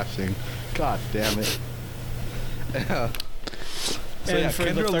like flashing. God damn it. Yeah. So And yeah, for the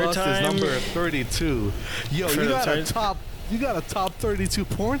Kendra third Lust is time- number 32. Yo, For you the got third- you got a top 32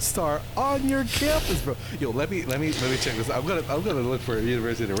 porn star on your campus, bro. Yo, let me check this. I'm gonna look for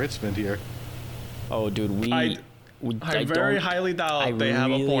University of Richmond here. Oh, dude, I very highly doubt they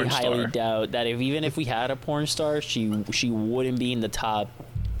have a porn highly star. doubt that even if we had a porn star, she wouldn't be in the top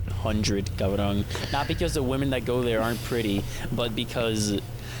 100, Kawarang. Not because the women that go there aren't pretty, but because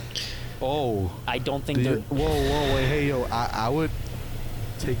Oh, I don't think they're. whoa, wait, hey, yo, I would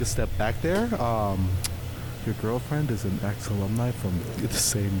take a step back there. Your girlfriend is an ex-alumni from the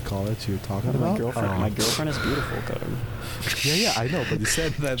same college you're talking My about. girlfriend. My girlfriend is beautiful, Kawarang. Yeah, I know, but you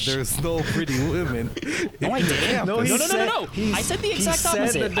said that there's no pretty women. No, I didn't. No, he no. said- I said the he exact said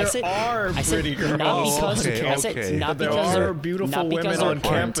opposite. that there are I said pretty girls. not Oh, because okay, I said okay. not There because are there- beautiful not because women there on aren't-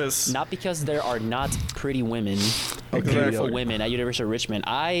 campus. Not because there are not pretty women, Okay, beautiful yo. women at University of Richmond.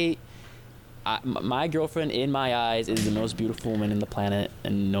 My girlfriend, in my eyes, is the most beautiful woman in the planet,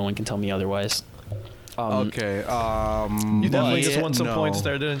 and no one can tell me otherwise. Okay. You definitely just yeah, won some no. points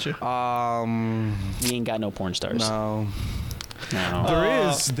there, didn't you? We ain't got no porn stars. No.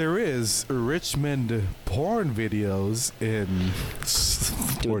 No. There is Richmond porn videos in.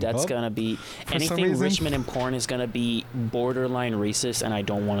 Dude, that's Pornhub. gonna be some anything reason. Richmond and porn is gonna be borderline racist, and I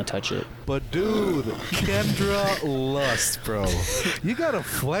don't want to touch it. But dude, Kendra Lust, bro. You gotta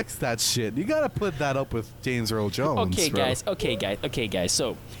flex that shit. You gotta put that up with James Earl Jones. Okay, bro. guys.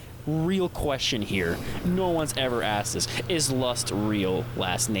 So, real question here. No one's ever asked this. Is Lust real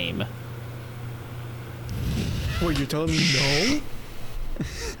last name? Wait, you're telling me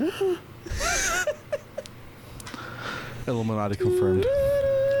no? Illuminati confirmed.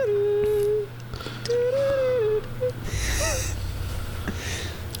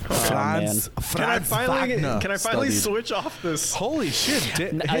 Franz Wagner Can I finally studied. switch off this? Holy shit!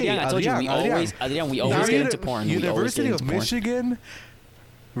 Adrian, I told you we always get into porn. University we of always get into porn.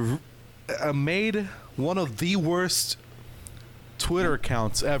 Michigan made one of the worst Twitter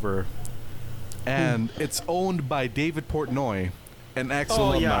accounts ever, and it's owned by David Portnoy, an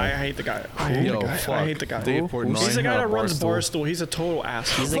ex-alumni. Oh yeah, I hate the guy. I hate the guy. I hate the guy. Dave Portnoy. He's the guy that runs Barstool. Barstool. He's a total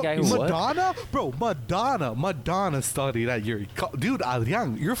asshole. He's the guy who what? Madonna? Bro, Madonna studied at your... Dude,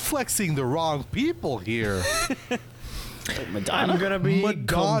 Adrian, you're flexing the wrong people here. Madonna. I'm gonna be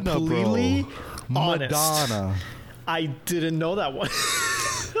Madonna, completely bro. honest. Madonna. I didn't know that one.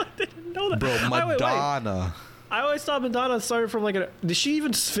 I didn't know that. Bro, Wait, Madonna. I always thought Madonna started from like a. Did she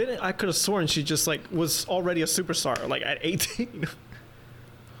even fit it? I could have sworn she just like was already a superstar like at 18.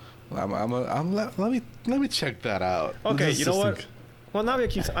 Let me check that out. Okay, This you is know just what? Well, now that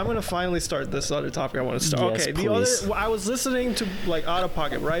keeps. I'm gonna finally start this other topic I want to start. Yes, Okay, the please. other. I was listening to like Out of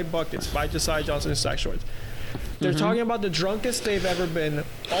Pocket, right? Buckets by Josiah Johnson and Stack Shorts. They're talking about the drunkest they've ever been.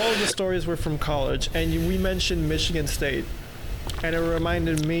 All of the stories were from college, and we mentioned Michigan State, and it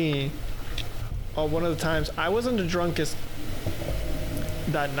reminded me of one of the times I wasn't the drunkest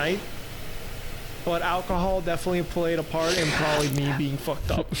that night, but alcohol definitely played a part in probably me being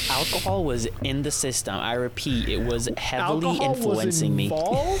fucked up. Alcohol was in the system. I repeat, it was heavily Alcohol influencing was me.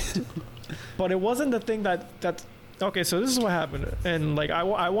 involved, but it wasn't the thing that. Okay, so this is what happened, and like I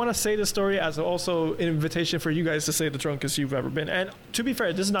want to say this story as also an invitation for you guys to say the drunkest you've ever been. And to be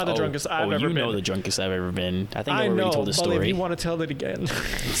fair, this is not the drunkest I've ever been. You know the drunkest I've ever been. I think I I already know, told the but if story. you want to tell it again,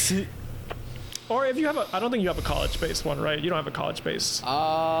 or if you have I don't think you have a college-based one, right? You don't have a college-based.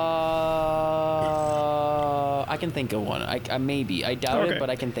 I can think of one. I maybe. I doubt Okay. it,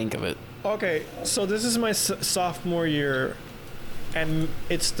 but I can think of it. Okay, so this is my sophomore year, and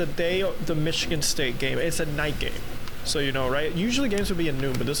it's the day of the Michigan State game. It's a night game, so you know, right? Usually games would be at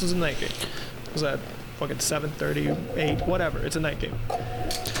noon, but this was a night game. It was at fucking 7:30, 8, whatever. It's a night game.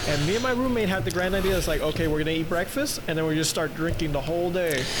 And me and my roommate had the grand idea. It's like, okay, we're gonna eat breakfast, and then we just start drinking the whole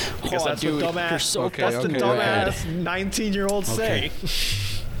day because Oh, that's dude, what you're dumbass. so That's the fucking dumbass 19-year-olds Okay.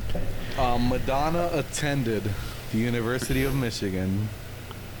 say. Madonna attended the University of Michigan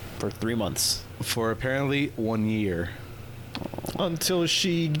For 3 months. for apparently 1 year. Until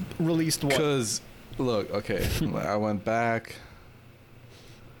she released what? Because, look, okay, I went back.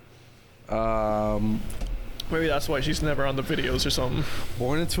 Maybe that's why she's never on the videos or something.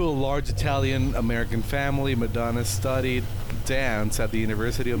 Born into a large Italian-American family, Madonna studied dance at the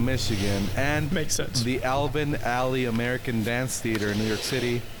University of Michigan and Makes sense. the Alvin Alley American Dance Theater in New York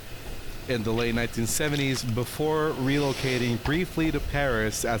City in the late 1970s before relocating briefly to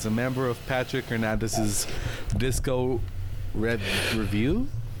Paris as a member of Patrick Hernandez's Disco Revue?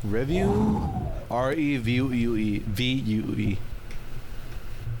 R-E-V-U-E.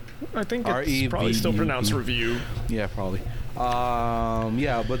 I think it's R-E-V-U-E. probably still pronounced review. Yeah, probably.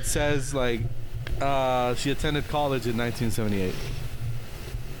 Yeah, but says like she attended college in 1978.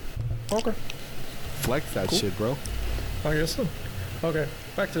 Okay. Flex that Cool. shit, bro. I guess so. Okay,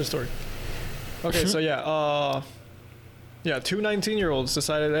 back to the story. Okay, so yeah, two 19-year-olds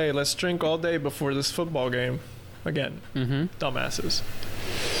decided, hey, let's drink all day before this football game. Again, dumbasses.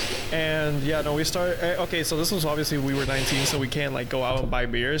 And yeah, no, we started. Okay, so this was obviously we were 19, so we can't like go out and buy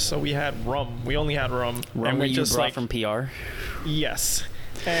beers. So we had rum. We only had rum. Rum and that we you just brought like from PR. yes,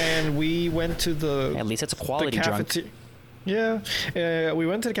 and we went to the. At least it's a quality drunk. Yeah, we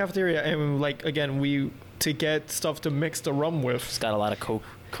went to the cafeteria and like again to get stuff to mix the rum with. It's got a lot of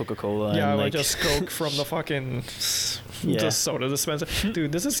Coca-Cola. Yeah, and we like, just Coke from the fucking Yeah. the soda dispenser.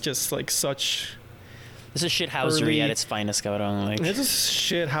 Dude, this is just like such. This is shithousery early- at its finest, cabrón. Like, This is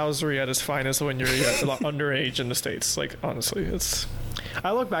shithousery at its finest when you're underage in the States. Like honestly, it's.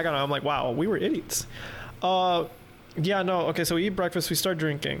 I look back on it, I'm like, wow, we were idiots. Yeah, no, okay, so we eat breakfast, we start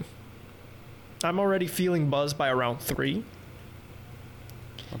drinking. I'm already feeling buzzed by around 3.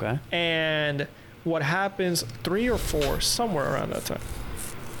 okay. And what happens 3 or 4 somewhere around that time,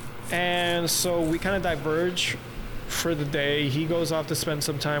 and so we kind of diverge for the day. He goes off to spend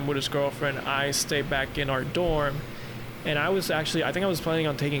some time with his girlfriend. I stay back in our dorm, and I think I was planning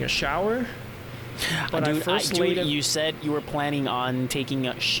on taking a shower, but I first laid it. You said you were planning on taking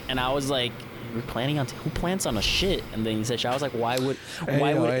a and I was like, you're planning on who plans on a shit? And then he said, I was like, why would he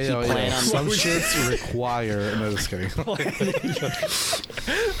plan on some shits require? No, just kidding.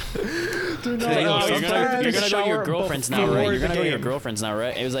 Dude, no, Hey, I was you're planning gonna to go to shower your girlfriend's now, before right? You're the gonna go to your game. girlfriend's now,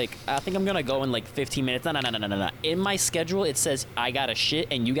 right? It was like, I think I'm gonna go in like 15 minutes. No. In my schedule, it says I gotta shit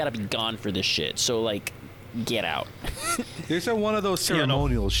and you gotta be gone for this shit. So like, get out. These are one of those Yeah, no.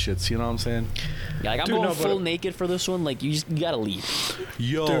 ceremonial shits. You know what I'm saying? Yeah, like I'm Dude, going no, full but- naked for this one. Like you gotta leave.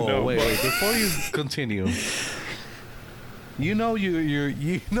 Yo, Dude, no, wait, but- wait. Before you continue, you know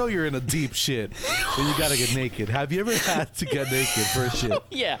you're in a deep shit when you gotta get naked. Have you ever had to get naked for a shit?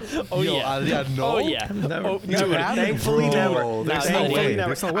 Yeah. Oh Yo, yeah. yeah, no. Oh yeah. Never, Oh, never. haven't? Thankfully, Bro, never. there's no Thankfully, way. never.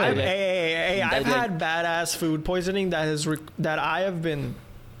 There's no way. I've Like- had badass food poisoning that I have been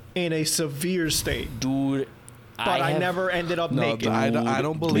in a severe state, Dude. but I have- never ended up No, naked. I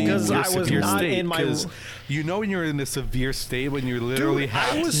don't believe Because your I was severe not state. in my- Because you know when you're in a severe state when you literally Dude,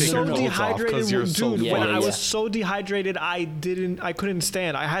 have I to was take so your clothes off dehydrated, because you're dude. so Yeah, when yeah, I yeah. was so dehydrated, I couldn't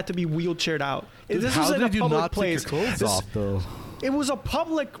stand. I had to be wheelchaired out. This How was in did a you public not place. take your clothes This- off though? It was a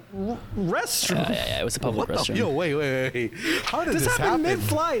public restroom. Yeah, it was a public What the? restroom. Yo, wait. How did This this happened happen?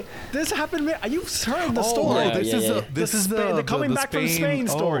 mid-flight. This happened mid. You've heard the Oh, story. Yeah, this yeah, is yeah. this is the coming back from Spain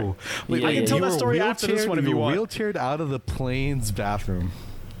story. Oh. Yeah, Wait, I can tell you that were story after this wheelchaired- one if you want. wheelchaired out of the plane's bathroom.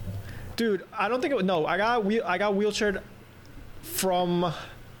 Dude, I don't think it. No, I got wheelchaired from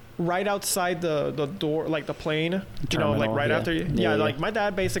right outside the door, like the plane. You know, like Terminal, right yeah. after. Yeah, Yeah, yeah. like my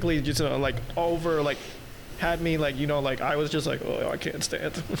dad basically just like over like had me like like I was just like, oh, I can't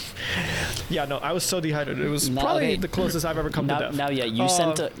stand. Yeah, no, I was so dehydrated. It was No, probably okay. the closest I've ever come to death. Now, yeah,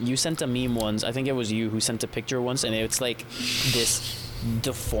 you sent a meme once. I think it was you who sent a picture once, and it's like this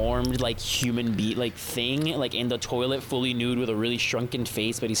deformed like human like thing like in the toilet, fully nude with a really shrunken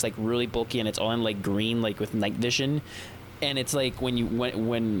face, but he's like really bulky, and it's all in like green, like with night vision. And it's like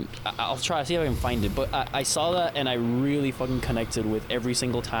when I'll try to see if I can find it, but I saw that and I really fucking connected with every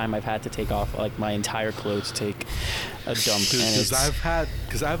single time I've had to take off like my entire clothes to take a dump. Dude, and because it's-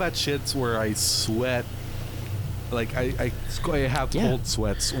 I've had shits where I sweat. Like I have Yeah. cold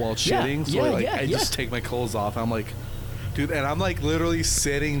sweats while Yeah, shitting, so yeah, like yeah, I yeah. just take my clothes off. I'm like, dude, and I'm like literally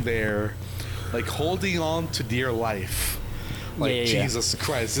sitting there, like holding on to dear life. Like Yeah, yeah, yeah. Jesus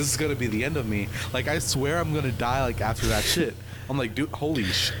Christ, this is gonna be the end of me. Like I swear I'm gonna die like after that shit. I'm like, dude, holy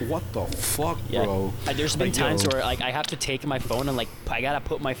what the fuck, Yeah. bro? There's been Like, times yo. where like I have to take my phone and like I gotta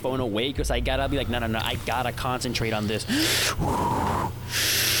put my phone away because I gotta be like no, I gotta concentrate on this.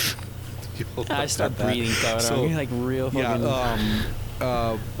 Yo, I start that- breathing, So, like real fucking.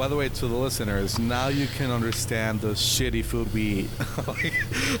 yeah, by the way, to the listeners, now you can understand the shitty food we eat.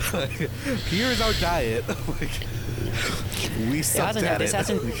 Here's our diet. We it sucked hasn't, at this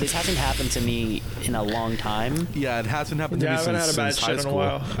it. hasn't happened to me in a long time. Yeah, it hasn't happened to Yeah, me I haven't since, had a bad since shit high in a school.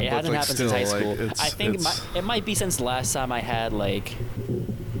 while. It But, hasn't like, happened still, since high like, school. it's- I think it's- it might be since last time I had like.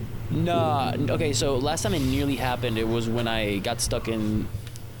 Nah, okay. So last time it nearly happened, it was when I got stuck in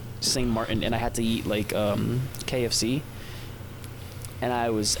St. Martin and I had to eat like KFC. And I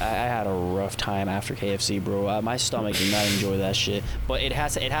had a rough time after KFC, bro. My stomach did not enjoy that shit. But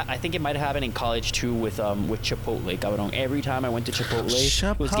I think it might have happened in college too with Chipotle, cabrón. Every time I went to Chipotle,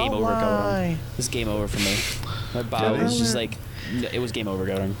 it was game over, cabrón. It was game over for me. My body was just like, it was game over,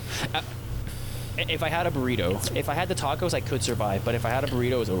 cabrón. If I had a burrito, if I had the tacos, I could survive. But if I had a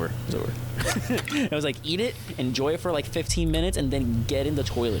burrito, it was over. It was over. It was like, eat it, enjoy it for like 15 minutes, and then get in the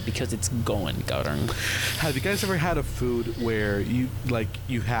toilet because it's going, cabrón. Have you guys ever had a food where you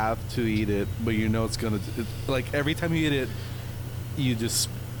have to eat it, but you know it's gonna like every time you eat it, you just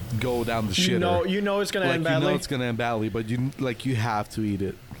go down the shitter. You know it's gonna like end you badly. know it's gonna end badly, but you have to eat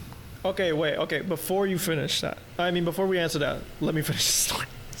it. Okay, wait. Okay, before you finish that, before we answer that, let me finish the story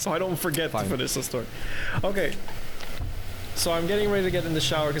so I don't forget Fine. to finish the story. Okay. So I'm getting ready to get in the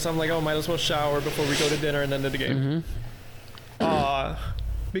shower because I'm like, oh, might as well shower before we go to dinner and then to the game.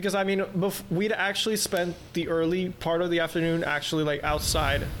 Because we'd actually spent the early part of the afternoon actually like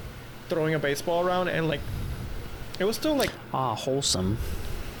outside throwing a baseball around, and like it was still like, Wholesome.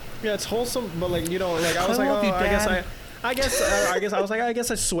 yeah, it's wholesome, but like like I was I like, love oh, you, I guess Dad. I guess I was like, I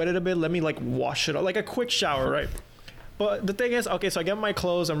guess I sweated a bit. Let me like wash it up, like a quick shower, right? But the thing is, okay, so I get my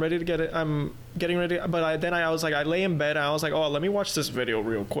clothes, I'm ready to get it, I'm getting ready, but I was like, I lay in bed and I was like, oh, let me watch this video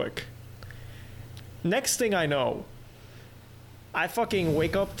real quick. Next thing I know, I fucking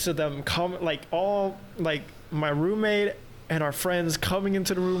wake up to them like my roommate and our friends coming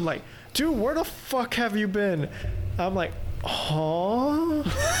into the room like, dude, where the fuck have you been? I'm like, huh?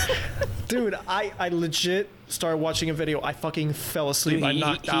 Dude, I legit started watching a video. I fucking fell asleep. Dude, I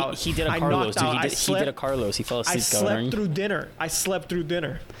knocked out. He did a I Carlos, knocked dude. out. He did a Carlos. He fell I asleep, slept cabrón. through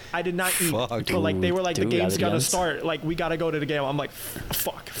dinner. I did not eat. Fuck, But like they were like, dude, the game's gonna Adrians. start. Like we gotta go to the game. I'm like,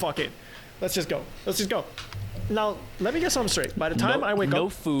 fuck it. Let's just go. Now let me get something straight. By the time I wake no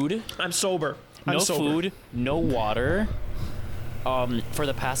up, food, I'm sober. I'm no sober. food, no water. For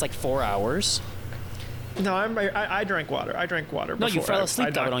the past like 4 hours. No, I drank water. I drank water. No, you before. fell asleep,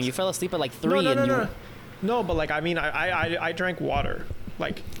 I cabrón. You fell asleep at like 3 No. and you. No, but like I mean, I drank water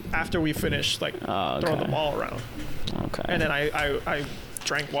like after we finished like throwing the ball around, Okay. and then I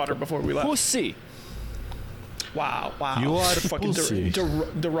drank water before we left. Pussy. Wow. You are fucking pussy.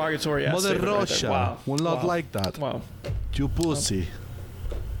 derogatory ass Mother statement right there. Russia Wow. will not Wow. like that. Wow. You pussy.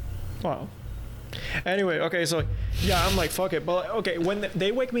 Wow. Anyway, okay, so yeah, I'm like, fuck it. But okay, when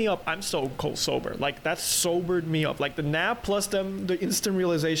they wake me up, I'm so cold sober. Like that sobered me up. Like the nap plus the instant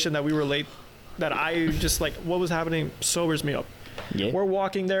realization that we were late, that I just like what was happening sobers me up. Yeah. We're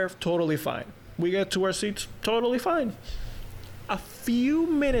walking there, totally fine. We get to our seats, totally fine. A few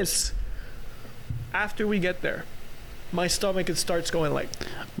minutes after we get there, my stomach it starts going like,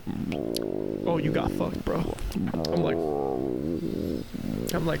 oh, you got fucked, bro.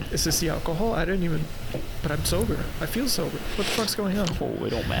 I'm like, is this the alcohol? I didn't even, but I'm sober. I feel sober. What the fuck's going on? Oh, it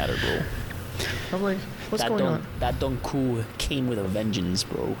don't matter, bro. I'm like, what's going on? That Dunku came with a vengeance,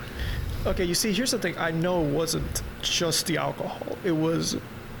 bro. Okay, you see, here's the thing. I know it wasn't just the alcohol. It was,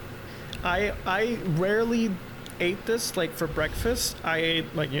 I rarely ate this like for breakfast. I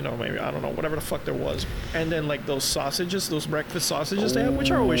ate like, you know, maybe I don't know, whatever the fuck there was, and then like those sausages, those breakfast sausages they have,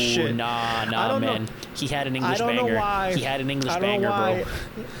 which are always shit. Nah, man. He had an English banger. I don't know why. He had an English I don't banger, know why.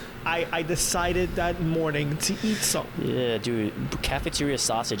 bro. I decided that morning to eat something. Yeah, dude. Cafeteria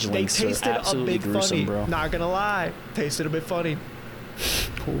sausage They links are tasted a absolutely bit gruesome, funny. bro. Not gonna lie, tasted a bit funny.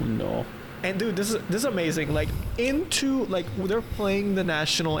 Oh no. And dude, this is amazing. Like they're playing the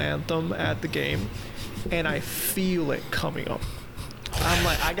national anthem at the game, and I feel it coming up. I'm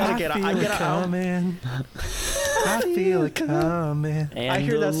like, I gotta get out. I get out. Coming. I feel it coming. And I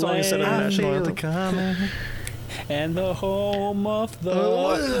hear that song instead of the I national feel anthem. it coming. And the home of the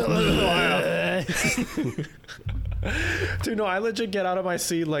Dude, no, I legit get out of my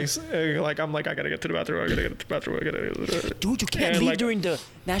seat like I'm like, I gotta get to the bathroom. I gotta get to the bathroom. I gotta get to the bathroom. Dude, you can't And, leave like- during the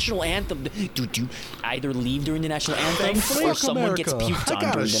national anthem. Dude, you either leave during the national anthem Thankfully, or fuck someone gets America. puked I on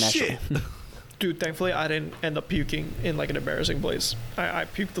got during a the national. shit. Dude, thankfully I didn't end up puking in like an embarrassing place. I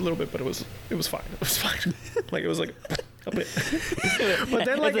puked a little bit, but it was fine. It was fine. Like it was like a bit. But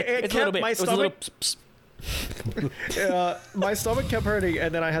then like it kept my stomach. My stomach kept hurting,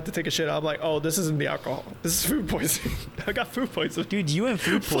 and then I had to take a shit. I'm like, oh, this isn't the alcohol. This is food poisoning. I got food poisoning. Dude, you and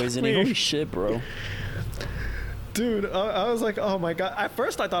food poisoning. me. Holy shit, bro. Dude, I was like, oh my god. At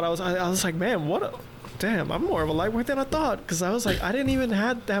first, I thought I was like, man, what? Damn, I'm more of a lightweight than I thought. Because I was like, I didn't even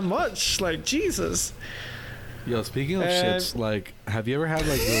had that much. Like Jesus. Yo, speaking of And- shits, like, have you ever had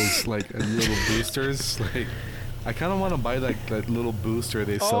like those like little boosters? Like, I kind of want to buy that little booster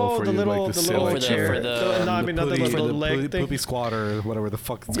they sell for the you, little, like the sit little like for the- chair. for the- No, I mean not the poopy- little the leg thing. poopy squatter, or whatever the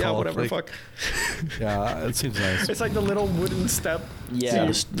fuck it's Yeah, called. whatever. Like, Fuck. Yeah, it seems nice. It's like the little wooden step. Yeah,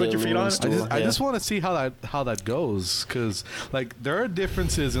 to the put your feet little on. stool. I Yeah. just want to see how that goes, cause like there are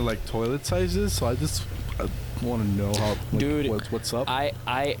differences in like toilet sizes, so I want to know how like, Dude, what's up. I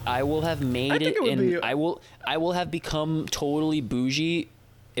will have made think it it would in be- I will have become totally bougie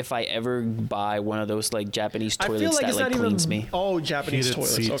if I ever buy one of those like Japanese I toilets feel like that it's like not cleans even. me. Oh, Japanese Heated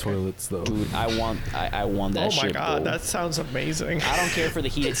toilets. seat Okay. toilets though. Dude, I want that Oh shit. my god, bro. that sounds amazing. I don't care for the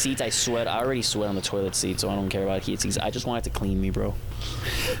heated seats. I sweat. I already sweat on the toilet seat, so I don't care about heated seats. I just want it to clean me, bro.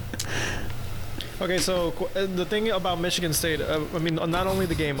 Okay, so the thing about Michigan State, I mean, not only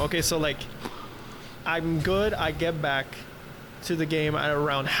the game. Okay, so like, I'm good. I get back to the game at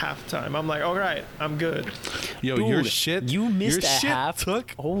around halftime. I'm like, all right, I'm good. Yo, Dude, your shit. You missed your a shit half.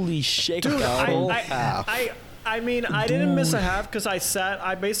 Took Holy shit, Dude, dog. I mean, I didn't miss a half because I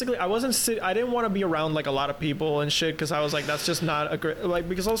didn't want to be around like a lot of people and shit because I was like, that's just not a great, like,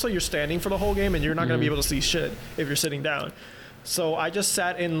 because also you're standing for the whole game and you're not going to be able to see shit if you're sitting down. So I just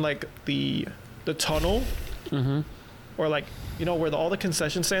sat in like the tunnel or like, you know, where all the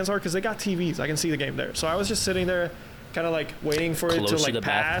concession stands are because they got TVs. I can see the game there. So I was just sitting there kind of like waiting for it to close like to the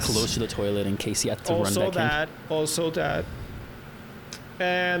pass. close to the toilet in case you had to run Also back that.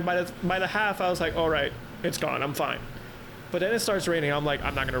 And by the half, I was like, all right, it's gone. I'm fine. But then it starts raining. I'm like,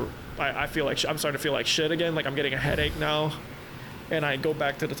 I'm not gonna. I feel like I'm starting to feel like shit again. Like I'm getting a headache now. And I go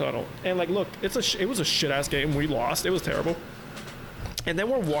back to the tunnel. And like, look, it was a shit ass game. We lost. It was terrible. And then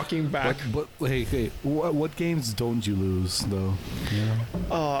we're walking back. But hey, what games don't you lose though?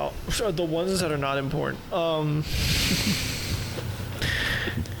 Yeah. Sure, the ones that are not important.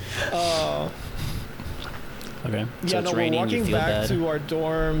 Okay. Yeah, So no, it's we're raining. You walking feel back bad. to our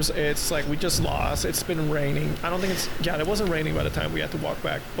dorms. It's like we just lost. It's been raining. I don't think it's. Yeah, it wasn't raining by the time we had to walk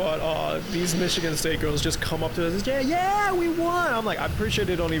back. But these Michigan State girls just come up to us. Yeah, we won. I'm like, I'm pretty sure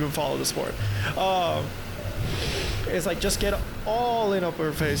they don't even follow the sport. It's like just get all in up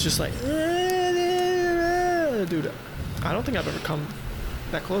her face, just like, dude. I don't think I've ever come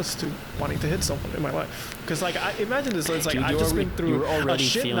that close to wanting to hit someone in my life. Because like, I imagine this. It's like Dude, I've just been you through were a already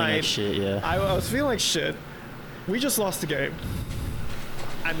shit feeling night. like shit, yeah. I was feeling like shit. We just lost the game.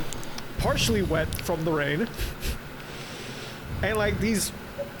 I'm partially wet from the rain, and like these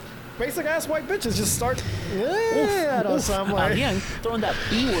basic ass white bitches just start. Yeah, Oof, so I'm like, Adrian, throwing that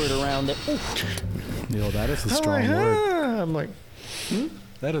E word around it. Oof. Yo, that is a I'm strong like, word. I'm like,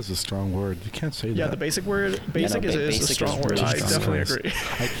 That is a strong word. You can't say yeah, that. the basic word, basic is a basic is strong word. really I strong. definitely Yes. agree.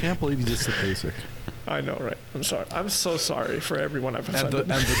 I can't believe you just said basic. I know, right? I'm sorry. I'm so sorry for everyone I've And the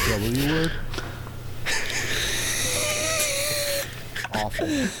offended. W word. Awful.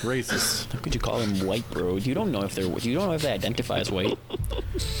 Racist. How could you call them white, bro? You don't know if they identify as white.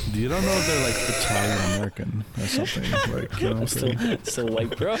 You don't know if they're like Italian American or something. Like, you know what I'm saying? Still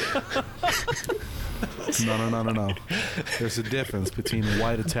white, bro. No. There's a difference between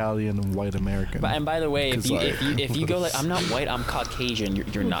white Italian and white American. And by the way, if 'Cause, you, like- if you go like, I'm not white, I'm Caucasian,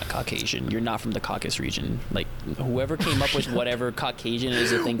 you're not Caucasian. You're not from the Caucasus region. Like, whoever came up with whatever Caucasian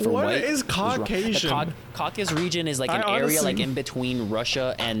is a thing for What white. is wrong. Caucasian? The Caucasus region is like I an area like honestly- in between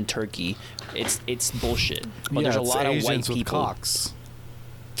Russia and Turkey. It's bullshit. But yeah, there's a it's lot of Asians white with people. cocks.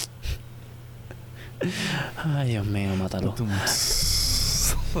 Ay, Dios mío, mátalo.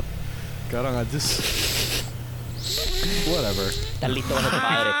 Caramba, just whatever. Estás listo para ser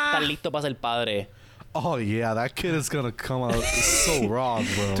padre. Estás listo para ser padre. Oh yeah, that kid is gonna come out so wrong,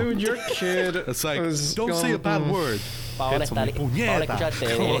 bro. Dude, your kid. It's like, was don't say a bad word. Paola It's está mi Paola, puñeta. escuchaste,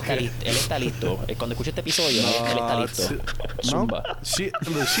 él está listo. Cuando escuche este episodio, él está listo. No, Zumba. she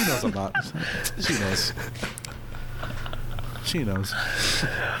knows I'm not. She knows. She knows.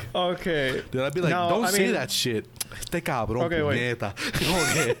 Okay. Dude, I'd be like, No, don't I say mean- that shit. Este cabrón, Okay, wait. puñeta.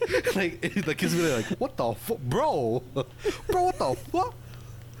 Okay. Like kids be like, what the fuck, bro? Bro, what the fuck?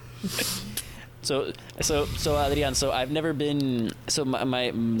 So Adrian, so I've never been, so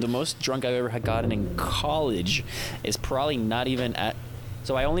the most drunk I've ever had gotten in college is probably not even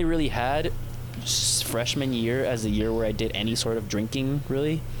so I only really had freshman year as the year where I did any sort of drinking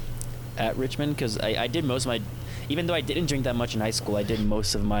really at Richmond, because I did most of my, even though I didn't drink that much in high school, I did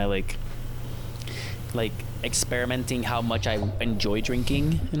most of my like experimenting how much I enjoy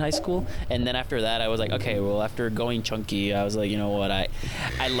drinking in high school. And then after that I was like, okay, well, after going chunky, I was like, you know what, I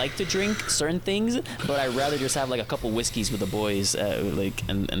like to drink certain things, but I'd rather just have like a couple whiskeys with the boys, like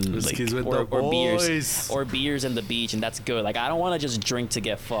and Whiskeys like with the boys. beers in the beach, and that's good. Like, I don't want to just drink to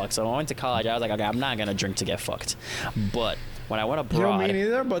get fucked. So when I went to college, I was like, okay, I'm not gonna drink to get fucked. But when I went You know, abroad, me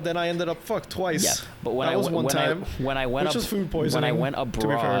neither, but then I ended up fucked twice. yeah, but when that I was went one time, when I went which was food when I poisoning, went to be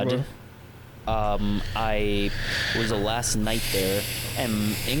fair, abroad, I was the last night there,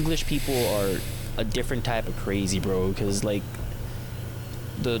 and English people are a different type of crazy, bro. Because like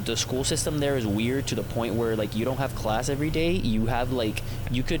the school system there is weird to the point where like you don't have class every day. You have like,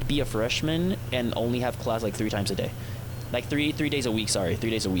 you could be a freshman and only have class like 3 times a day. Like 3 days a week, 3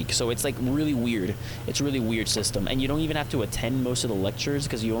 days a week. So it's like really weird. It's a really weird system, and you don't even have to attend most of the lectures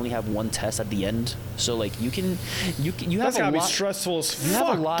because you only have one test at the end. So like you have That's a gotta be lot. stressful as You fuck.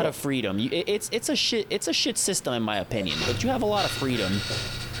 have a lot though. of freedom. It's a shit system in my opinion, but you have a lot of freedom,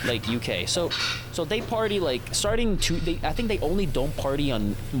 like UK. So they party like starting to. I think they only don't party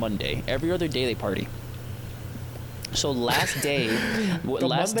on Monday. Every other day they party. So last day, The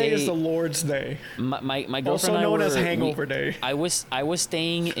last Monday day is the Lord's Day, my girlfriend also and I known as were- Hangover Day. I was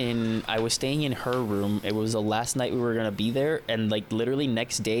staying in her room. It was the last night we were gonna be there, and like literally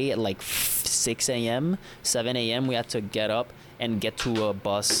next day at like 6 a.m., 7 a.m. we had to get up and get to a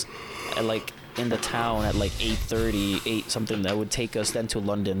bus at like in the town at like 8:30, 8 something that would take us then to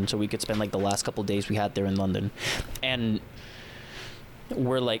London, so we could spend like the last couple days we had there in London. And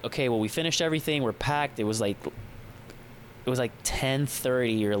we're like, okay, well, we finished everything. We're packed. It was like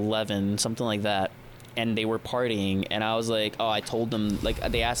 10:30 or 11, something like that, and they were partying, and I was like, oh, I told them, like,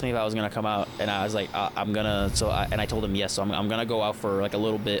 they asked me if I was gonna come out, and I was like, I'm gonna, and I told them yes, so I'm gonna go out for like a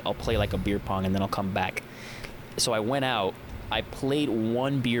little bit. I'll play like a beer pong, and then I'll come back. So I went out, I played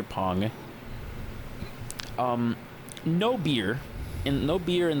 1 beer pong, no beer in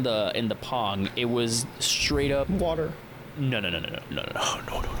the pong. It was straight up Water. no.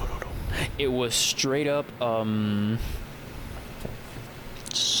 It was straight up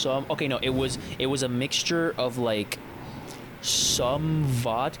it was a mixture of like some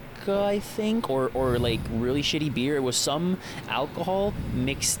vodka, I think, or like really shitty beer. It was some alcohol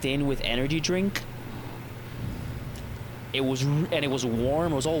mixed in with energy drink. It was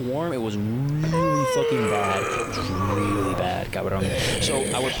warm. It was all warm. It was really fucking bad. It was really bad, cabrón. So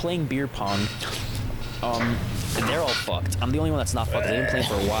I was playing beer pong. And they're all fucked. I'm the only one that's not fucked. They've been playing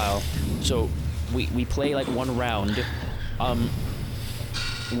for a while. So we play like 1 round.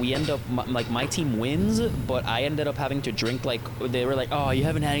 we end up my team wins, but I ended up having to drink like they were like, oh, you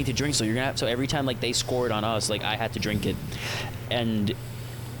haven't had anything to drink, so you're gonna have, so every time like they scored on us, like I had to drink it, and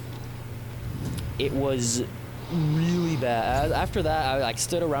it was really bad. After that, I like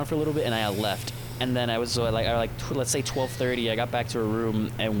stood around for a little bit and I left. And then I was let's say 12:30. I got back to a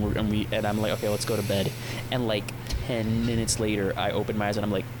room and I'm like, okay, let's go to bed. And like 10 minutes later, I opened my eyes and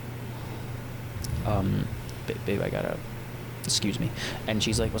I'm like, babe, I gotta, excuse me. And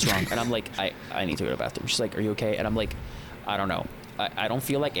she's like, what's wrong? And I'm like, I need to go to the bathroom. She's like, are you okay? And I'm like, I don't know. I don't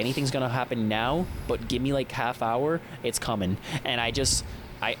feel like anything's gonna happen now, but give me like half hour, it's coming. And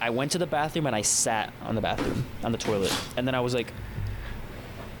I went to the bathroom and I sat on the toilet. And then I was like,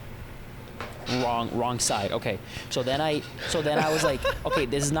 wrong side. Okay. So then I was like, okay,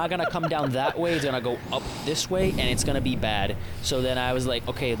 this is not gonna come down that way, it's gonna go up this way and it's gonna be bad. So then I was like,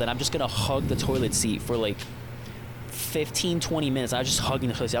 okay, then I'm just gonna hug the toilet seat for like 15-20 minutes. I was just hugging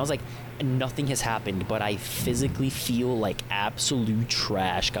the toilet seat. I was like, nothing has happened, but I physically feel like absolute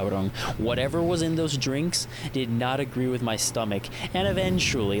trash, cabrón. Whatever was in those drinks did not agree with my stomach. And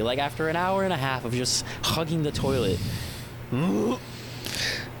eventually, like after an hour and a half of just hugging the toilet,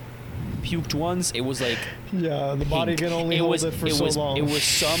 puked once. It was like, yeah, the body can only hold it for so long. It was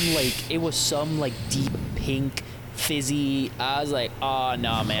some like deep pink fizzy. I was like, oh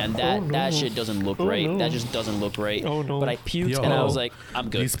no, man, that shit doesn't look right. No. That just doesn't look right. Oh no. But I puked and I was like, I'm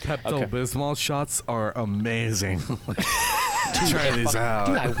good. These Pepto-Bismol shots are amazing. Try these out.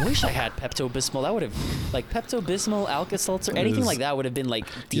 Dude, I wish I had Pepto-Bismol. That would have, like, Pepto-Bismol, Alka-Seltzer, anything like that would have been like,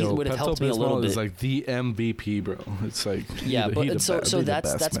 would have helped me a little bit. Is like the MVP, bro. It's like yeah, but so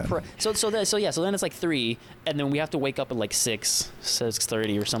then it's like 3, and then we have to wake up at like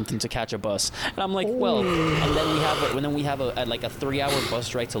 6:30 or something to catch a bus. And I'm like, well, and then we have a 3-hour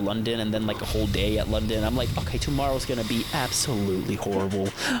bus ride to London, and then like a whole day at London. I'm like, okay, tomorrow's gonna be absolutely horrible,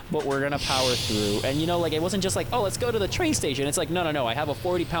 but we're gonna power through. And you know, like it wasn't just like, oh, let's go to the train station. It's like, no, I have a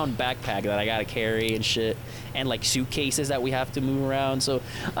 40-pound backpack that I gotta carry and shit, and like suitcases that we have to move around. So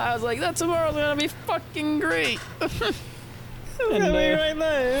I was like, that tomorrow's gonna be fucking great. And, right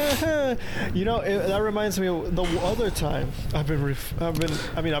there. You know, that reminds me of the other time I've been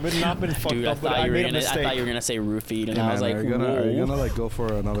not been fucked Dude, up, but I made a mistake. I thought you were gonna say roofied, and Yeah, I was like, are you gonna like go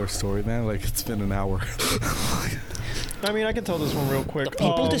for another story, man? Like it's been an hour. I mean, I can tell this one real quick. The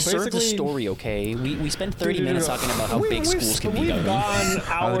people deserve the story, okay? We spent 30 minutes talking about how big schools can be. We've gone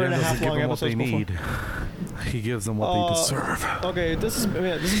hour and a half long what they episodes need. before. He gives them what they deserve. Okay, this is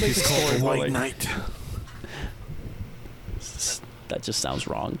basic story. The but, White like, Knight. That just sounds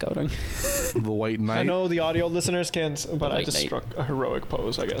wrong, Coding. The White Knight. I know the audio listeners can't, but I just Knight. struck a heroic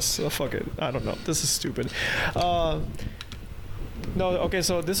pose, I guess. Fuck it. I don't know. This is stupid. No, okay,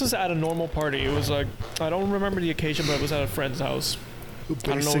 so this was at a normal party. It was like, I don't remember the occasion, but it was at a friend's house. I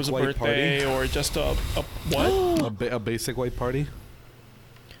don't know if it was a birthday or just a what? A basic white party?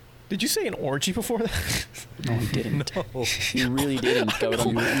 Did you say an orgy before that? No, he didn't. No. He really didn't,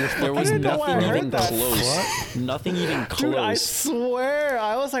 Coding. There was didn't know why I nothing heard even that. close. Nothing even close. Dude, I swear.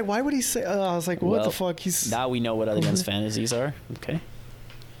 I was like, why would he say? I was like, what Well, the fuck? He's. Now we know what other men's fantasies are. Okay.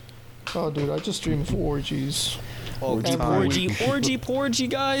 Oh, dude, I just dreamed of orgies. Orgy, porgy,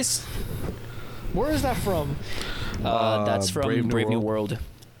 guys. Where is that from? That's from Brave New World.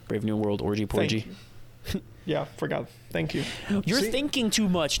 Brave New World, orgy, porgy. Yeah, forgot. Thank you. You're See? thinking too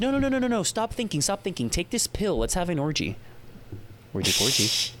much. No. Stop thinking. Take this pill. Let's have an orgy. Orgy,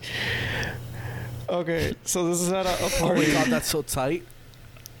 porgy. Okay, so this is at a Oh party. my god, that's so tight.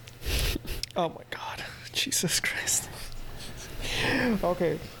 Oh my god. Jesus Christ.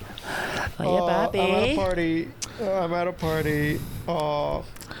 Okay. Oh, yeah, I'm at a party.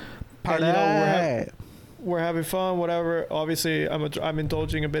 And, you know, we're having fun, whatever. Obviously, I'm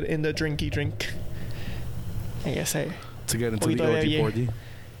indulging a bit in the drinky drink. I guess I. To get into Oy, the yeah. orgy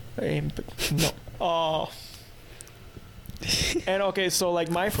No. Oh. And okay, so like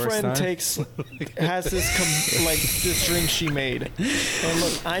my First friend time? has this like this drink she made, and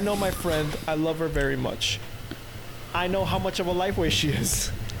look, I know my friend. I love her very much. I know how much of a lifeway she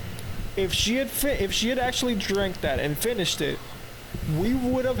is. If she had actually drank that and finished it, we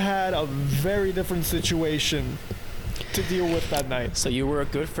would have had a very different situation to deal with that night. So you were a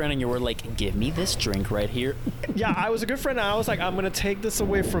good friend and you were like, give me this drink right here. Yeah, I was a good friend and I was like, I'm going to take this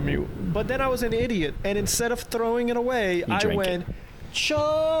away from you. But then I was an idiot. And instead of throwing it away, I drank went,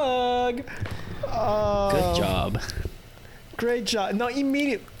 chug. Good job. Great job. No,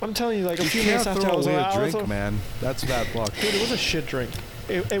 immediate. I'm telling you, like a few You minutes can't after I throw was away like, a drink, man. That's bad luck. Dude, it was a shit drink.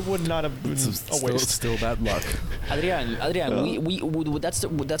 It would not have been a waste. Still bad luck. Adrian, that's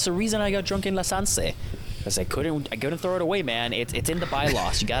the reason I got drunk in La Sanse. Because I couldn't throw it away, man. It's in the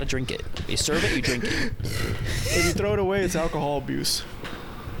bylaws. You gotta drink it. You serve it, you drink it. If you throw it away, it's alcohol abuse.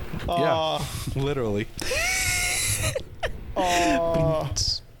 Yeah, literally.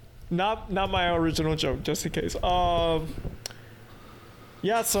 Not my original joke, just in case.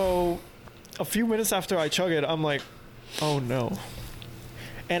 Yeah, so a few minutes after I chug it, I'm like, oh no.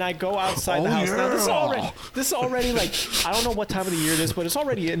 And I go outside the house. Yeah. Now this is already like, I don't know what time of the year it is, but it's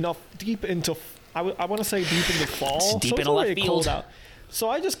already deep into, I want to say deep into fall. It's deep so in a left already cold field. out. So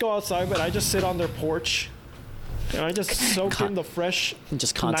I just go outside, but I just sit on their porch and I just soak in the fresh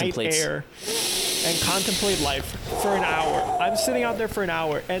Just night contemplates. air and contemplate life for an hour. I'm sitting out there for an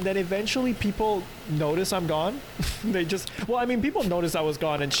hour, and then eventually people notice I'm gone. They just, well, I mean, people noticed I was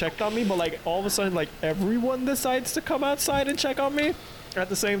gone and checked on me, but like all of a sudden, like everyone decides to come outside and check on me at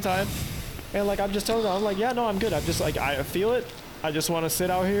the same time. And like I'm just telling them, I'm like, yeah, no, I'm good. I'm just like, I feel it. I just want to sit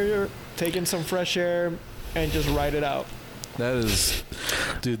out here, take in some fresh air, and just ride it out. That is,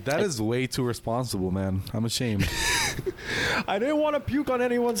 dude, that is way too responsible, man. I'm ashamed. I didn't want to puke on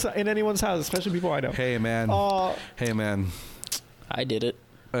anyone's house, especially people I know. Hey, man. Hey, man. I did it.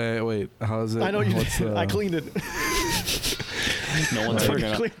 Wait, how is it? I know you What's, did. I cleaned it. No one's ever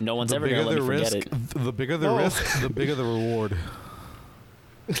gonna. No one's the ever bigger gonna let the me forget risk, it. the bigger the No. risk, the bigger the reward.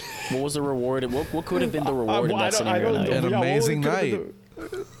 What was the reward? What could have been the reward in that I scenario? don't know. Nadia? An Yeah, what amazing could have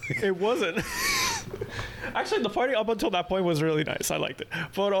night. been It wasn't. Actually, the party up until that point was really nice. I liked it.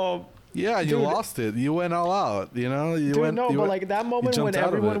 But Yeah, you Dude. lost it. You went all out. You know, you dude, went. no, you but went- like that you moment when jumped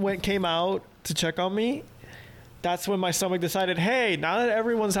out of everyone it. came out to check on me, that's when my stomach decided, hey, now that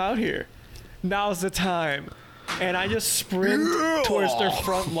everyone's out here, now's the time. And I just sprint towards their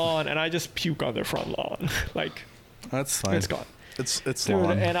front lawn, and I just puke on their front lawn. Like, That's fine. it's gone. It's Dude,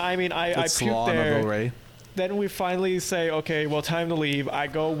 lawn. and I mean, I It's puked lawn of there. El Rey. Then we finally say, okay, well, time to leave.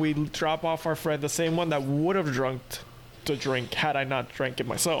 We drop off our friend, the same one that would have drunk the drink had I not drank it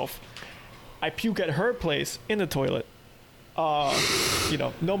myself. I puke at her place in the toilet. You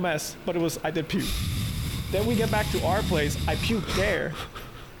know, no mess, but I did puke. Then we get back to our place. I puke there.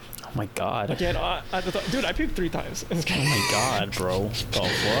 Oh my god. Again, dude, I puked 3 times. Oh my god, bro. The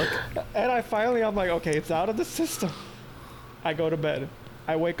fuck? And I'm like, okay, it's out of the system. I go to bed.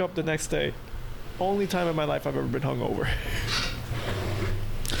 I wake up the next day. Only time in my life I've ever been hungover.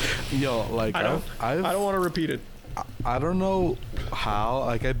 Yo, like I don't want to repeat it. I don't know how.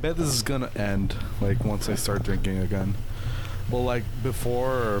 Like, I bet this is gonna end. Like, once I start drinking again. Well, like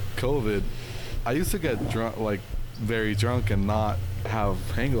before COVID, I used to get drunk, like very drunk, and not have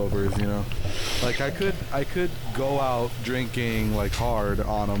hangovers. You know, like I could go out drinking like hard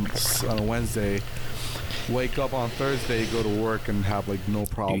on a Wednesday, wake up on Thursday, go to work, and have like no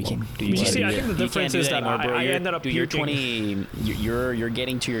problem. You see, I think the you difference can't do is that that anymore, bro. I You're- ended up dude, you're puking. 20. You're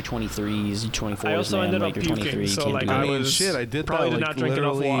getting to your 23s, 24s. I also man. ended like up you're puking, 23. so, you can't like, do I that. mean, was shit, I did probably that did like not drink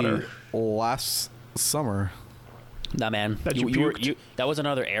enough literally water. last summer. Nah, man. That you were, puked? that was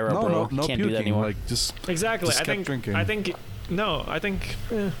another era, No, bro. no Can't puking. do that anymore. Like just Exactly. Just I kept think. drinking. I think. No, I think.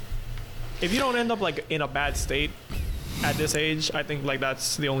 If you don't end up like in a bad state at this age, I think like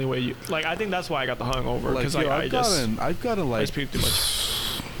that's the only way you. Like I think that's why I got the hungover like, because yo, like, I've gotten I like just puked too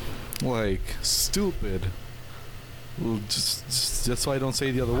much. like stupid. Well, just so I don't say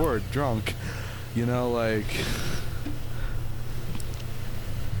the other word, drunk. You know, like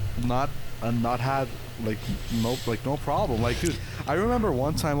not had like no problem. Like, dude, I remember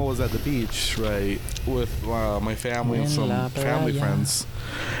one time I was at the beach, right, with my family and some family friends,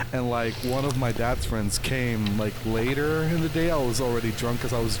 and like one of my dad's friends came like later in the day. I was already drunk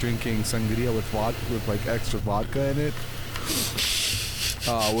because I was drinking sangria with like extra vodka in it.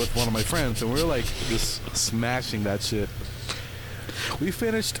 With one of my friends, and we were like just smashing that shit. We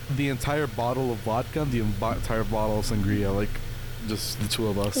finished the entire bottle of vodka and the entire bottle of sangria, like just the two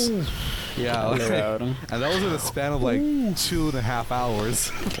of us. Yeah, like, and that was in a span of like 2.5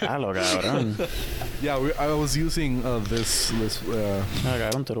 hours. Claro, cabrón. Yeah, I was using this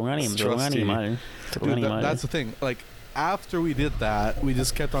Cabrón, tú eres un animal. Tú eres un Trusty. animal. Tú eres un Dude, animal. that's the thing. Like, after we did that, we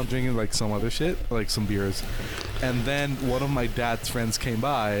just kept on drinking like some other shit, like some beers, and then one of my dad's friends came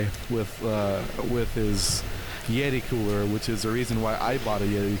by with his Yeti cooler, which is the reason why I bought a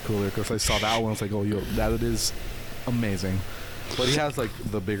Yeti cooler, because I saw that one. I was like, oh, yo, that is amazing. But he has like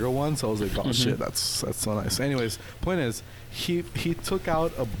the bigger one, so I was like, oh shit, that's so nice. Anyways, point is, he took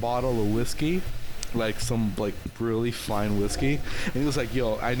out a bottle of whiskey, like some like really fine whiskey, and he was like,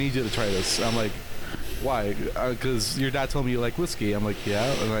 yo, I need you to try this. I'm like, why? Because your dad told me you like whiskey. I'm like, yeah.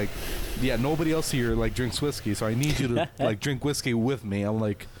 And like, yeah, nobody else here like drinks whiskey, so I need you to like drink whiskey with me. I'm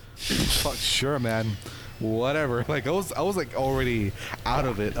like, fuck, sure, man, whatever. Like I was like already out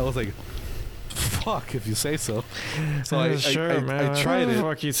of it. I was like, fuck if you say so. So I tried it.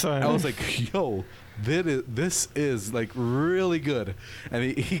 Fuck you, son. I was like, yo, this is like really good.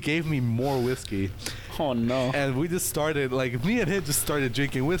 And he gave me more whiskey. Oh no. And we just started, like, me and him just started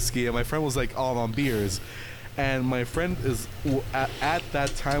drinking whiskey, and my friend was like, all on beers. And my friend is at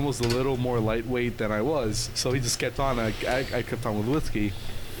that time was a little more lightweight than I was, so he just kept on. I kept on with whiskey.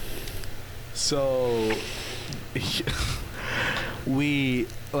 So we,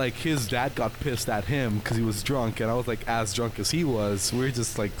 like, his dad got pissed at him because he was drunk, and I was like as drunk as he was. We were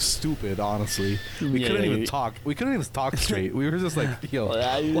just like stupid, honestly. We couldn't even talk. We couldn't even talk straight. We were just like, yo,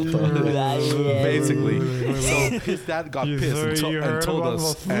 what the basically. So his dad got pissed and told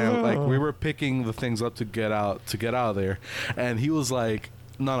us, and like we were picking the things up to get out of there, and he was like,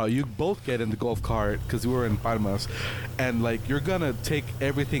 no, you both get in the golf cart because we were in Palmas, and like you're gonna take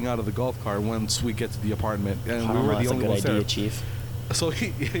everything out of the golf cart once we get to the apartment, and we were the only ones there. Chief. So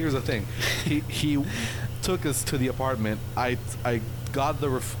here's the thing, he took us to the apartment. I got the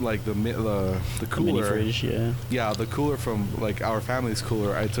cooler, mini fridge, yeah, the cooler from like our family's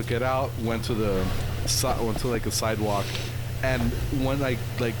cooler. I took it out, went to like a sidewalk, and when I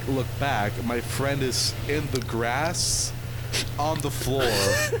like look back, my friend is in the grass on the floor.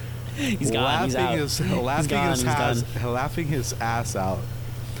 He's gone. He's out. Laughing his ass out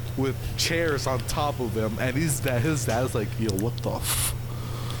with chairs on top of him, and his dad's like, yo, what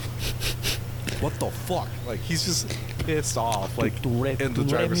the fuck? Like, he's just pissed off, like, in the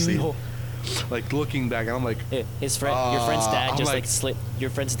driver's seat, like looking back, and I'm like, your friend's dad just like your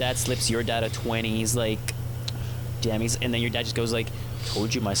friend's dad slips your dad a 20. He's like, damn, and then your dad just goes like,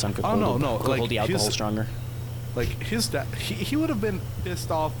 told you my son could hold the alcohol stronger. Like, his dad, he would have been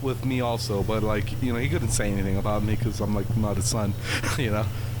pissed off with me also, but like, you know, he couldn't say anything about me because I'm like not his son, you know.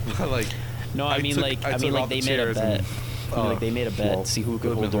 But like, no, I mean like they made a bet. They made a bet to see who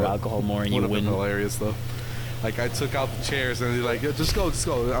could hold their alcohol more, and you win. Hilarious though. Like, I took out the chairs, and he's like, just go.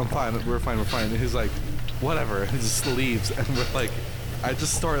 I'm fine. We're fine. And he's like, whatever. He just leaves, and we're like, I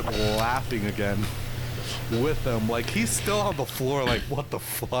just started laughing again with him. Like, he's still on the floor, like, what the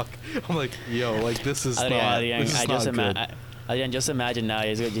fuck? I'm like, yo, like, this is not good. I just imagine now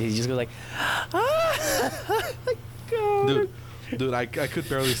he just goes like, Dude, I could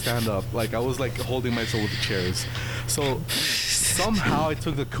barely stand up. Like, I was like holding myself with the chairs. So somehow I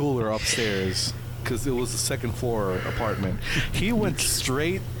took the cooler upstairs because it was a second floor apartment. He went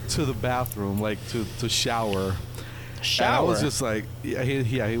straight to the bathroom, like to shower. And I was just like,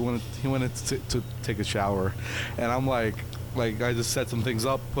 he wanted to take a shower, and I'm like I just set some things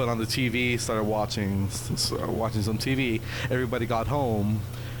up, put on the TV, started watching some TV. Everybody got home,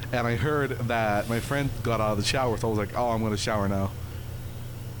 and I heard that my friend got out of the shower, so I was like, oh, I'm gonna shower now.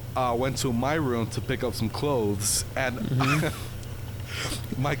 Went to my room to pick up some clothes, and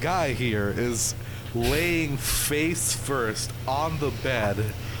my guy here is laying face first on the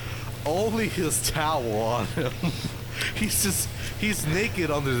bed, only his towel on him. He's naked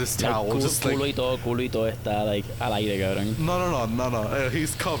under this towel. Just like, culito está like al aire, cabrón. No.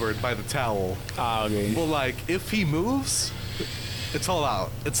 He's covered by the towel. Okay. But like, if he moves, it's all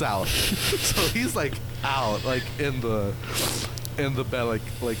out. It's out. So he's like out, like in the bed,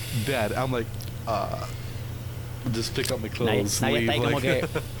 like dead. I'm like, just pick up my clothes, leave. Like,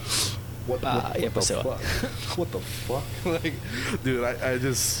 what the fuck? What the fuck? Like, dude, I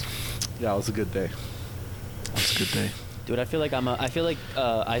just, yeah, it was a good day. That's a good day, dude. I feel like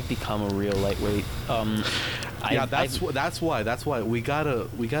I've become a real lightweight. That's why we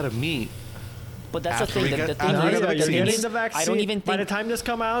gotta meet. But that's the thing. The thing is, I don't even think by the time this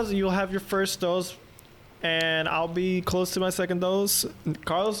comes out, you'll have your first dose, and I'll be close to my second dose.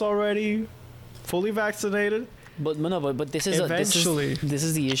 Carlos already fully vaccinated. But this is eventually this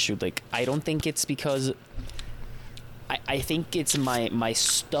is the issue. Like, I don't think it's because I think it's my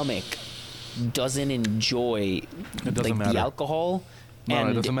stomach doesn't enjoy the alcohol,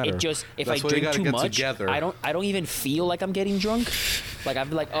 and it doesn't matter. It just, if That's I why drink too much, together. I don't even feel like I'm getting drunk. Like, I'd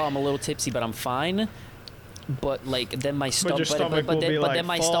be like, oh, I'm a little tipsy, but I'm fine. But like, then my stomach, stomach will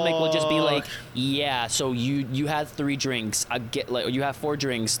just be like, yeah. So you had 3 drinks. You have 4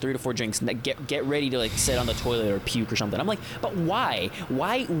 drinks, 3 to 4 drinks. Get ready to like sit on the toilet or puke or something. I'm like, but why?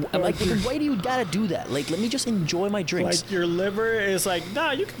 I'm like, why do you gotta do that? Like, let me just enjoy my drinks. Like, your liver is like,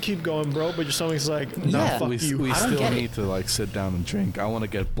 nah, you can keep going, bro. But your stomach's like, nah, fuck you. We still need to like sit down and drink. I want to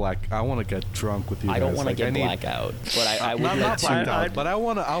get drunk with you. I don't want to get blackout, but I would like to. Blacked out, but I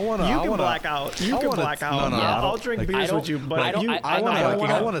want to. You can black out. You can black out. No, I'll drink beers with you, but I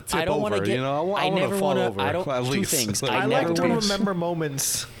want to tip over. You know, I want to fall over. Two things. I like to remember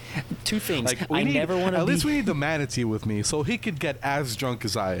moments. two things. Like I never want to at be. least we need the manatee with me, so he could get as drunk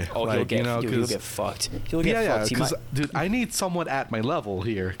as I. Oh, like, he'll get, you know, he'll get fucked. He'll get yeah, fucked. He because might- dude, I need someone at my level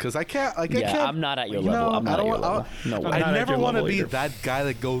here, because I can't. Like, I Yeah, can't, I'm not at your you level. know, I'm not I at don't your want- level. No way. not I at never your want to level be either. that guy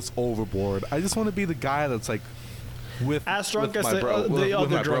that goes overboard. I just want to be the guy that's like with As drunk with as my the- bro, the with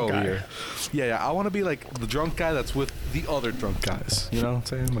other my bro drunk guy. here. Yeah. I want to be like the drunk guy that's with the other drunk guys. You know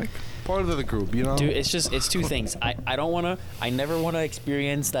what I'm saying? Like part of the group. You know? Dude, it's two things. I never want to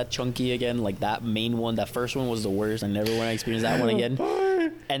experience that chunky again. Like that main one, that first one was the worst. I never want to experience that one again.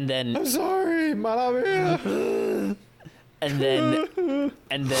 And then I'm sorry, mala mia. and then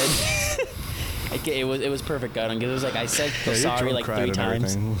it was perfect gutting because it was like I said Yeah, your sorry drunk like cried 3 and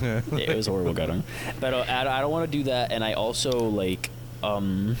times. everything. It was horrible gutting, but I don't want to do that. And I also like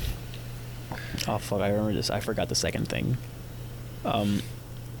oh fuck, I remember this. I forgot the second thing.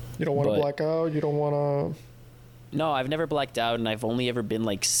 You don't want to But- black out. You don't want No, I've never blacked out, and I've only ever been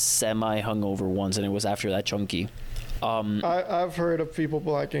like semi hungover once, and it was after that chunky. to. I've heard of people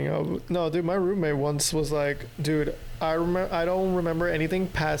blacking out. No, dude, my roommate once was like, dude, I don't remember anything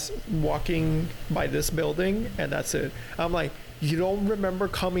past walking by this building, and that's it. I'm like, you don't remember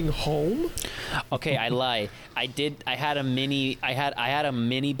coming home? Okay, I lie. I had a mini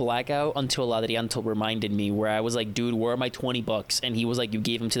blackout until Adrianto reminded me, where I was like, dude, where are my $20? And he was like, you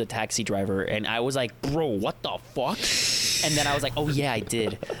gave him to the taxi driver. And I was like, bro, what the fuck? And then I was like, oh yeah, I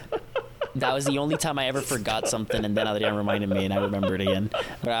did. That was the only time I ever forgot something, and then Adrian reminded me, and I remembered again.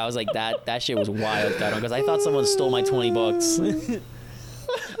 But I was like, that shit was wild, because I thought someone stole my $20.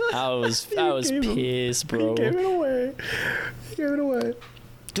 I was pissed, bro. He gave it away. He gave it away.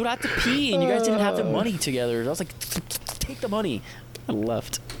 Dude, I had to pee, and you guys didn't have the money together. I was like, take the money. I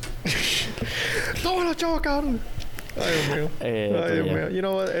left. No, no, joke out. Ay, Dios mío. Eh, Ay, Dios yeah. mío. You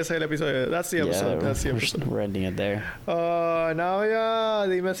know what? Ese es el episodio. That's the episode. That's the episode. We're ending it there. Now ya,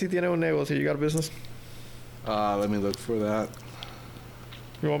 dime si tiene un negocio. You got a business? Let me look for that.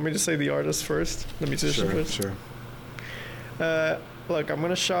 You want me to say the artist first? The musician first? Sure. Look, I'm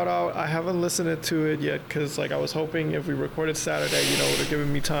gonna shout out. I haven't listened to it yet because, like, I was hoping if we recorded Saturday, you know, it would have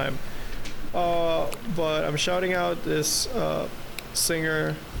given me time. But I'm shouting out this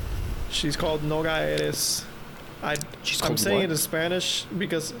singer. She's called Noga Eres. I'm called saying what? it in Spanish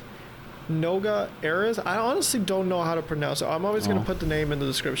because Noga Eres. I honestly don't know how to pronounce it. I'm always gonna put the name in the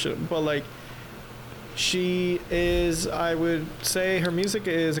description, but like. She is, I would say, her music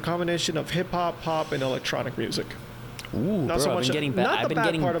is a combination of hip hop, pop, and electronic music. Ooh, Not bro, so I've much. been getting back. Not I've the been bad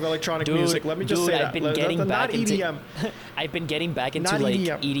getting part of electronic dude, music. Let me just dude, say I've that. been getting back not into EDM. I've been getting back into Not like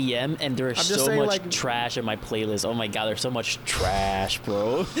EDM. EDM, and there is I'm just so saying, much like- trash in my playlist. Oh my god, there's so much trash,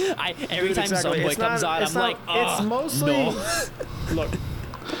 bro. Every Dude, time exactly. Sunboy It's comes not- on, it's I'm not- like, oh, it's mostly. no. Look,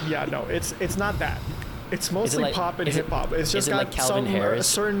 yeah, no, it's not that. It's mostly like- pop and is it- hip hop. It's is just it got like Calvin some Harris?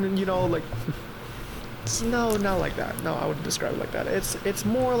 certain, you know, like. No, not like that. No, I wouldn't describe it like that. It's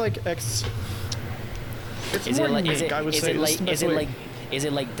more like It's Is more it like unique, I would is say. it This like is the best is it way. like is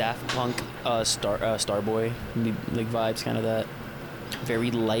it like Daft Punk Starboy like vibes, kind of that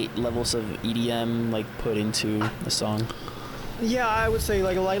very light levels of EDM like put into the song? Yeah, I would say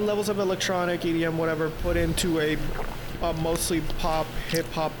like light levels of electronic, EDM, whatever, put into a mostly pop, hip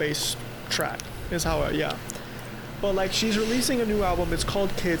hop based track is how yeah. But like she's releasing a new album. It's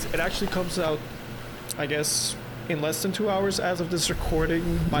called Kids. It actually comes out, I guess, in less than 2 hours as of this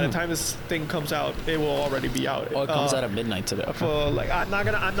recording. By the time this thing comes out, it will already be out. Oh, it comes out at midnight today. Okay. But like I'm not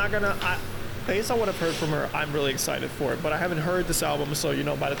gonna. Based on what I've heard from her, I'm really excited for it. But I haven't heard this album, so you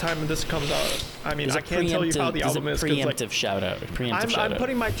know, by the time this comes out, I mean, There's I a can't tell you how the there's album a is. 'Cause, like, preemptive shout out. Preemptive shout I'm out.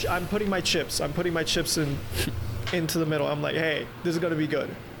 putting my chips. I'm putting my chips into the middle. I'm like, hey, this is gonna be good.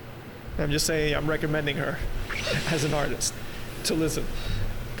 I'm just saying, I'm recommending her as an artist to listen,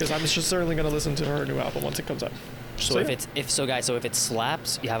 because I'm just certainly gonna listen to her new album once it comes out. So if it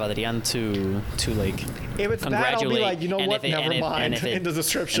slaps, you have Adrian to like if it's bad, I'll congratulate. be like, you know and what? if it- Never and if- mind. and if it- In the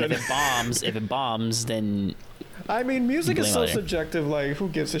description. And if it bombs, then I mean, music is Blame so Adrian. subjective. Like, who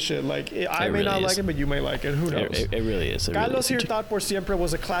gives a shit? Like, I may really not is. like it, but you may like it. Who knows? it really is. It really Carlos is. Here Thought Por Siempre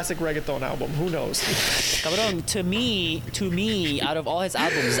was a classic reggaeton album. Who knows? Cabrón, to me, out of all his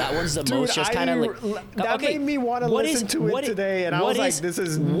albums, that one's the most just kind of like. that made me want to listen to it today, and I was like, "This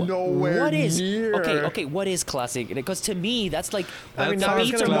is nowhere near." Okay, what is classic? Because to me, that's like I mean, the now it's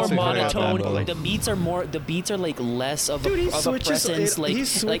beats are gonna more be classic monotone. reggaeton, but, like- The beats are like less of Dude, he a switches- presence. Like he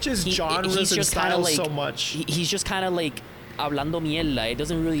switches genres he's and just kinda styles like, so much. He's just kind of like hablando mierda. It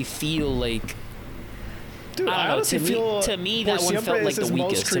doesn't really feel like. Dude, I don't know. honestly feel To me, Por that one Siempre felt like is the his most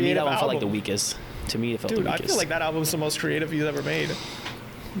weakest. To me, that creative one felt like the album. weakest. To me, it felt Dude, the I weakest. feel like that album's the most creative he's ever made.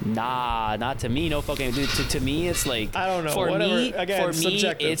 Nah, not to me. No fucking dude. To me, it's like I don't know. For Whatever. me, Again, for me,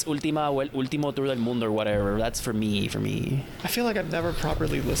 subjective. it's Último Tour del Mundo or whatever. That's for me. For me, I feel like I've never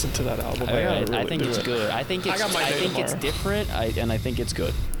properly listened to that album. I, gotta really I think do it's it. good. I think I it's got my I day think it's tomorrow. different. And I think it's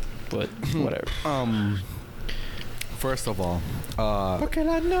good. But whatever. First of all, Porque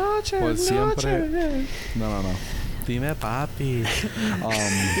la noche, Pues siempre- noche. no. Dime papi.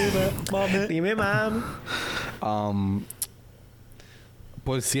 Dime, mom.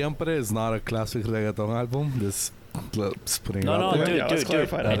 Pues siempre is not a classic reggaeton album. Just putting it No, out no, there. dude, Yeah, let's dude.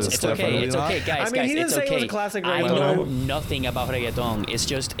 clarify that. It's, That it's is okay. definitely It's not. okay, guys. I mean, guys, he didn't it's say it okay. was a classic I reggaeton know album. nothing about reggaeton. It's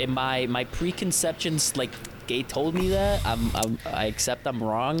just in my preconceptions. Like, Gay told me that. I accept I'm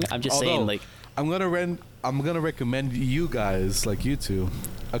wrong. I'm just saying, like, I'm gonna recommend you guys, like you two,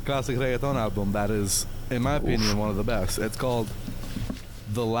 a classic reggaeton album that is, in my opinion, one of the best. It's called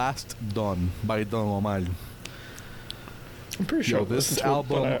The Last Don by Don Omar. I'm pretty sure. Yo, I've this listened to it,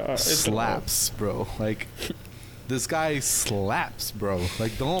 album but it's been a while. slaps, bro. Like, this guy slaps, bro.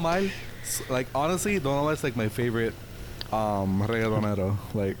 Like, Don Omar, like, honestly, Don Omar is like my favorite reggaetonero,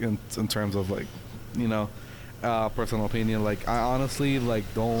 like, in terms of, like, you know, personal opinion. Like, I honestly, like,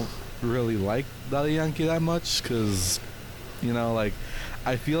 don't really like Daddy Yankee that much, because, you know, like,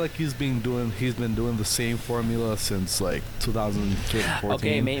 I feel like he's been doing the same formula since like 2014.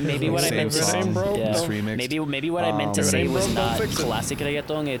 okay, maybe what I Same meant to song, say, bro. yeah. just remixed. Maybe what I meant to say Same was bro, don't not fix it. classic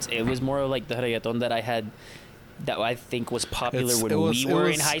reggaeton. It was more like the reggaeton that I had, that I think was popular when we were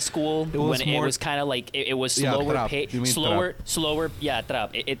in high school. When it more- was kind of like it was Yeah, slower, trap. You mean slower. Yeah,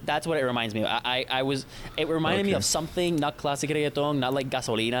 trap. That's what it reminds me of. It reminded me Okay. of something, not classic reggaeton, not like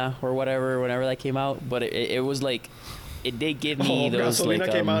Gasolina or whatever. Whenever that came out, but it was like. It did give me those Gasolina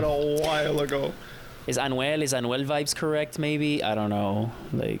like came out a while ago. is Anuel vibes correct? Maybe I don't know.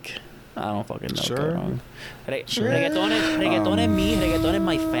 Like I don't fucking know. Sure. Cabrón. Reggaeton and me, reggaeton and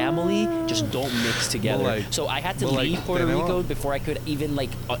my family just don't mix together. like- So I had to but like, leave Puerto tenemos- Rico before I could even like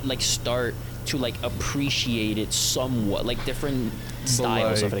start to like appreciate it somewhat, like different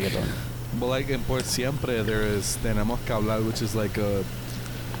styles of like- reggaeton. But like in Por Siempre, there is Tenemos que Hablar, which is like a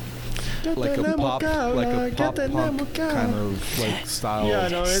pop punk kind of like style. Yeah,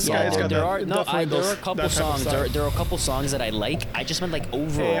 no, this song. guy's got there that- are no, definitely there those- are a couple that type of songs. style. There are a couple songs that I like. I just meant like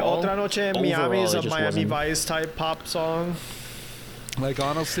overall. Otra Noche en overall, Miami is it a just Miami wasn't- Vice type pop song. Like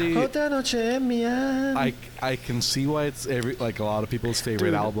honestly, Otra Noche en Miami. I can see why it's like a lot of people's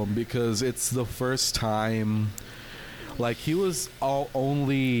favorite Dude. album, because it's the first time. Like he was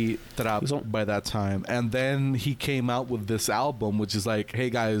only trap He's on- by that time, and then he came out with this album, which is like, hey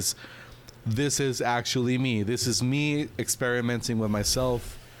guys, this is actually me. This is me experimenting with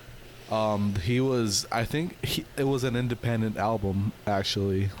myself. I think it was an independent album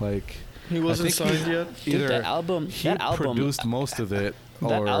actually. Like He wasn't I think signed yet. Dude, either that album produced most of it,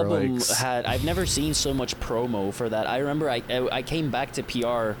 that or album like had I've never seen so much promo for that. I remember I came back to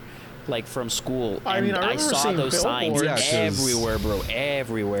PR like from school and I mean, I I remember saw seeing those signs billboards. Yeah, 'cause- everywhere, bro,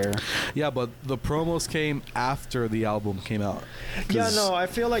 everywhere. yeah, but the promos came after the album came out. Yeah, 'Cause- no, I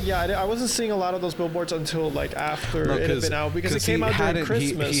feel like I wasn't seeing a lot of those billboards until like after it had been out, because it came out during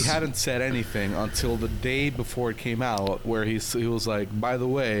Christmas. He hadn't said anything until the day before it came out, where he was like, "By the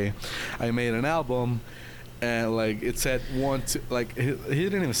way, I made an album," and like it said one, two, like he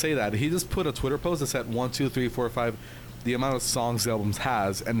didn't even say that. He just put a Twitter post that said 1, 2, 3, 4, 5, the amount of songs the album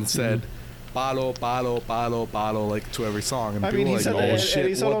has, and it said. Palo, palo, palo, palo, like to every song. And I people mean, he were said like, that oh él shit,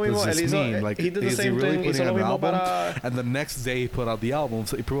 hizo lo what mismo, does él this hizo- mean? Like, he did the is same he really thing, hizo putting lo out an mismo album? para- And the next day he put out the album,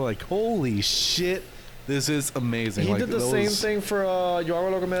 so people were like, holy shit, this is amazing. He like, did the that same was- thing for Yo hago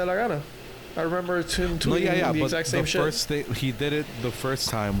lo que me da la gana. I remember him No, tweeting yeah, the but exact same the shit. first thing he did it the first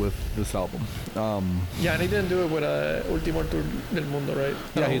time with this album. Yeah, and he didn't do it with Último Tour del Mundo, right?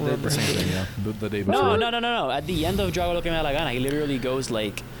 I Yeah, don't he did remember the same him doing thing. it. Yeah, the day before. No. At the end of Yo hago lo que me da la gana, he literally goes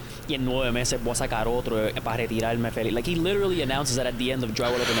like, y en 9 meses voy a sacar otro para retirarme feliz. Like he literally announces that at the end of Yo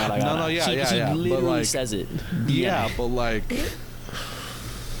hago lo que me da la gana. No, yeah, he, yeah, he yeah, but, literally like, says it. Yeah, but like,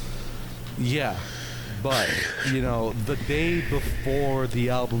 yeah, but you know, the day before the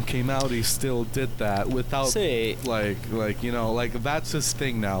album came out, he still did that without Sí. like you know, like that's his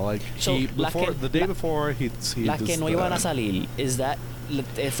thing now. Like So, he las before que- the day la- before he Las just, que no iban a salir, is that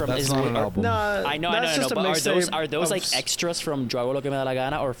from That's is not an are- album. Nah, I know, that's just a but are mixtape those of like s- extras from Yo hago lo que me da la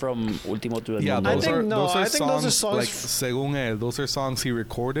gana or from Último Tour del Yeah, Mundo? I those think are no, those are I think songs, those are songs like según él, those are songs he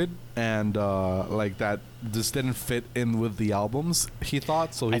recorded and like that just didn't fit in with the albums he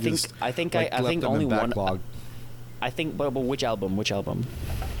thought, so he I think- just I think like, I left think them only in one- backlog. I think, but which album? Which album?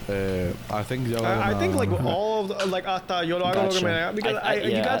 I think I think like all of the, like hasta Yo lo hago lo que me da Gotcha. because I-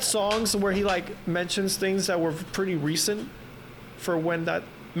 you yeah. got songs where he like mentions things that were pretty recent for when that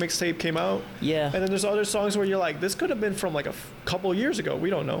mixtape came out. Yeah. And then there's other songs where you're like, this could have been from like a couple years ago. We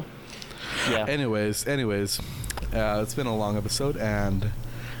don't know. Yeah. Anyways, it's been a long episode, and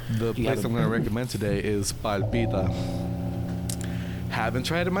the place I'm going to recommend today is Palpita. Haven't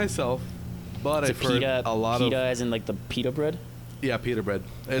tried it myself, but I've heard a lot of pita as in like the pita bread. Yeah, pita bread.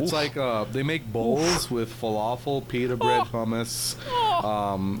 It's like they make bowls with falafel, pita bread, hummus,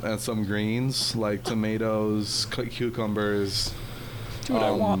 and some greens like tomatoes, cucumbers. Dude,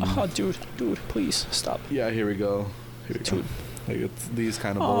 I want. Oh, dude, please stop. Yeah, here we go. Dude. Like it's these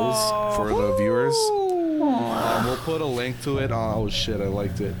kind of bowls for the viewers. We'll put a link to it. Oh shit, I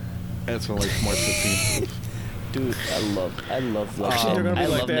liked it. It's from like March 15th. Dude, I love like They're gonna be I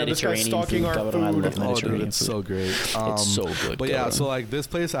like, love "Damn, this guy's Mediterranean stalking food. our Cabrón, I food." love Oh, Mediterranean dude, it's food. so great. It's so good. But yeah, cabrón. so like this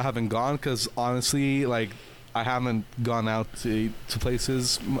place I haven't gone because honestly, like I haven't gone out to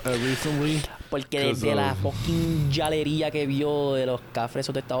places recently. Porque desde la fucking jalería que vio de los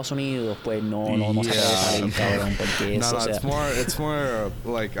cafres de Estados Unidos, pues no se puede salir, cabrón, porque No, eso, o sea, it's more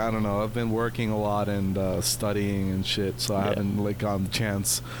like I don't know. I've been working a lot and studying and shit, so I haven't like gotten the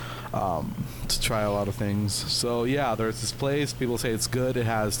chance to try a lot of things. So yeah, there's this place. People say it's good. It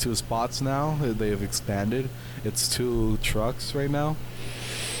has 2 spots now. They've expanded. It's 2 trucks right now.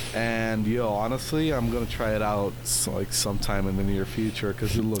 And honestly, I'm gonna try it out like sometime in the near future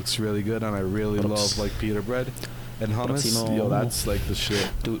because it looks really good, and I really love like pita bread and hummus. Próximo. That's like the shit.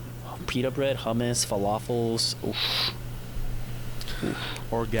 Dude, pita bread, hummus, falafels. Oof.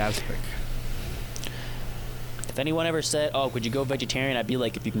 Orgasmic. If anyone ever said, "Oh, could you go vegetarian?" I'd be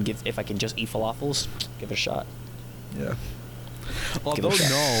like, if I can just eat falafels, give it a shot. Yeah. Although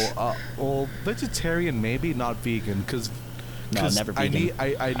well, vegetarian maybe, not vegan, because No, never vegan.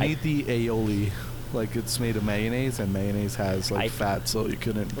 I need the aioli, like it's made of mayonnaise, and mayonnaise has like fat, so you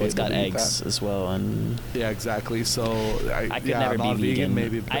couldn't. It's got eat eggs that. as well, and Yeah, exactly. So I could never not be vegan.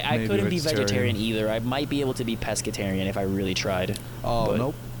 Maybe I maybe couldn't be vegetarian either. I might be able to be pescatarian if I really tried. Oh but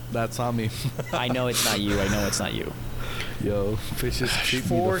nope, that's not me. I know it's not you. I know it's not you. Yo, fishes treat me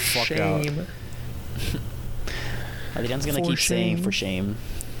For the fuck out. shame. Adrian's gonna For keep saying shame. for shame.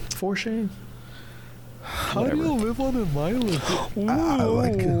 For shame. How do you live on an island? I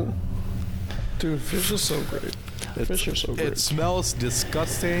like it. Ooh. Dude, fish is so great. Fish are so great. It smells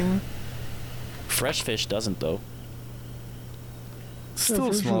disgusting. Fresh fish doesn't though. Still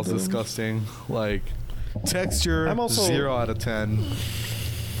for sure smells does. disgusting. Like texture, I'm also- 0 out of 10.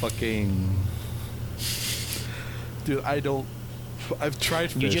 Fucking. Dude, I've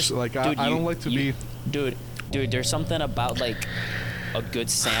tried fish. You just like dude, I don't like to be. Dude, there's something about like a good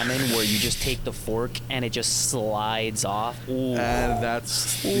salmon where you just take the fork and it just slides off. Ooh. And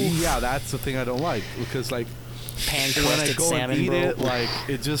that's that's the thing I don't like, because like Pan when I crusted go salmon, and eat bro. it, like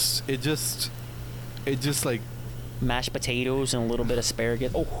it just like Mashed potatoes and a little bit of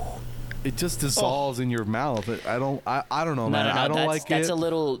asparagus. Oh. it just dissolves in your mouth. I don't know, man. I don't like that's it. a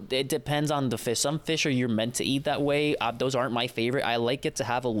little. It depends on the fish. Some fish you're meant to eat that way. Those aren't my favorite. I like it to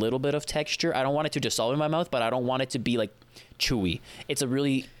have a little bit of texture. I don't want it to dissolve in my mouth, but I don't want it to be like chewy. It's a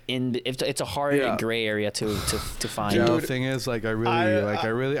really it's a hard gray area to find. Yeah, the Dude, thing is, like,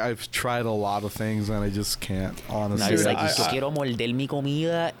 I've tried a lot of things and I just can't, honestly. No, it's Dude, like, I- quiero morder mi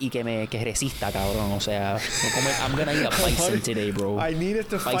comida y que resista, cabrón. O sea, I'm gonna eat a bison today, bro. I need it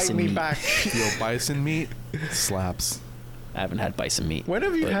to fight Bison me meat. back. Yo, bison meat slaps. I haven't had bison meat. When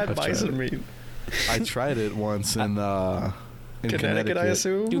have you but had I've tried bison it. meat? I tried it once in Connecticut, I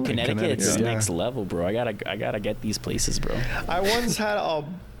assume. Dude, Connecticut's Connecticut, next level, bro. I gotta get these places, bro. I once had a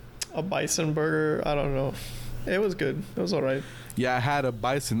bison burger. I don't know. It was good. It was all right. Yeah, I had a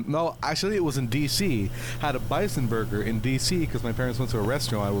bison. No, actually, it was in D.C. Had a bison burger in D.C. because my parents went to a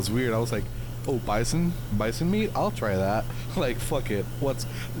restaurant. It was weird. I was like, "Oh, bison meat? I'll try that." Like, fuck it. What's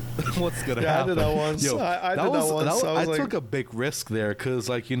gonna Yeah, I happen? did that once. Yo, I did that once. I was like- took a big risk there because,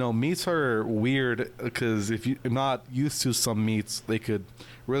 like, meats are weird. Because if you're not used to some meats, they could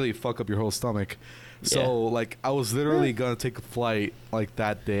really fuck up your whole stomach. So, Yeah. like, I was literally gonna take a flight like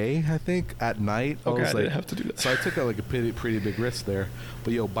that day. I think at night. Okay, was I like, didn't have to do that. So I took a pretty big risk there.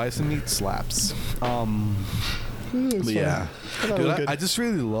 But yo, bison meat slaps. But yeah, I thought it was dude, good. I just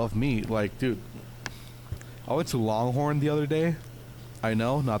really love meat. Like, dude, I went to Longhorn the other day. I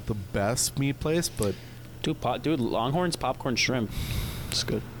know, not the best meat place, but Dude, Longhorn's popcorn shrimp. It's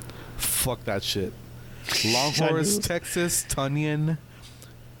good. fuck that shit. Longhorns, knew. Texas, Tunyon.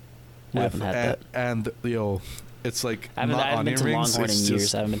 I haven't had that. And yo, it's like I haven't not been onion to rings. Longhorn in it's years.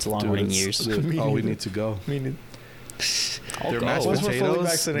 just- I haven't been to Longhorn in it's- years. dude, Me oh, we neither. need to go. I mean, I'll Their go. mashed Once we're fully potatoes.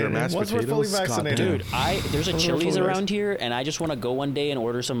 vaccinated. Their mashed Once we're fully potatoes. vaccinated. goddamn. Dude, there's a Those are Chili's full around here, and I just want to go one day and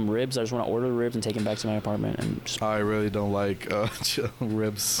order some ribs. I just want to order the ribs and take them back to my apartment and just I really don't like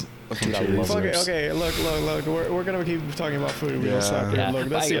ribs. Dude, I love Fuck it. ribs. Okay, look. We're gonna keep talking about food. We Yeah. don't stop here. Yeah. Look,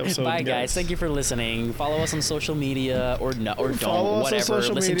 that's the Bye, episode. bye guys. Thank you for listening. Follow us on social media or no, or Follow don't. us on Whatever.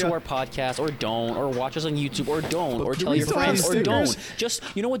 social Listen to media. our podcast or don't. Or watch us on YouTube or don't. Or do tell we your still have friends or stickers? don't. Just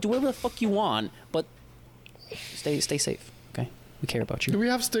you know what? Do whatever the fuck you want, but stay safe. Okay, we care about Do you. we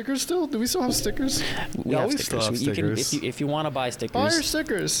have stickers still? Do we still have stickers? We Yeah, have we still have You can stickers. if you want to buy stickers, Buy our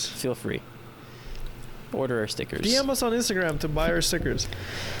stickers. feel free. Order our stickers. DM us on Instagram to buy our stickers.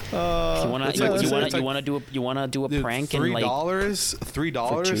 You wanna It's like- you wanna do a Dude, prank and like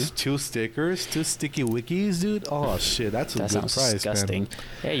 $3, two stickers, two sticky wickies, dude. Oh shit, that's a that good sounds price, disgusting. man.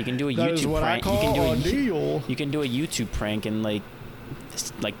 Yeah, you can do a That YouTube is what I prank. You call can do a a deal. you can do a YouTube prank and like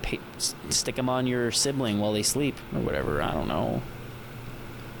stick them on your sibling while they sleep or whatever. I don't know.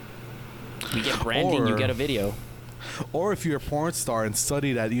 You get branding, you Or- get a video. Or if you're a porn star and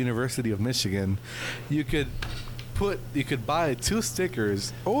studied at University of Michigan, you could buy two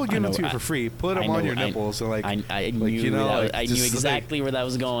stickers. Or we'll give them to you for free. Put them on your nipples and like I knew you know, like, I knew just, like, exactly where that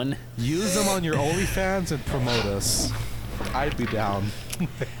was going. use them on your OnlyFans and promote us. I'd be down.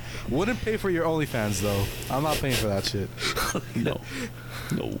 Wouldn't pay for your OnlyFans though. I'm not paying for that shit. No.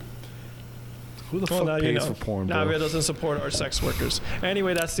 Who the Well, fuck now pays you know. for porn, bro? Navia doesn't support our sex workers.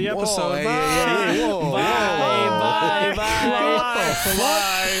 Anyway, that's the Whoa, episode. hey, Bye. hey, hey, whoa, Bye. whoa.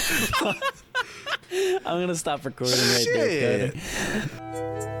 Bye. I'm gonna stop recording right there. Shit.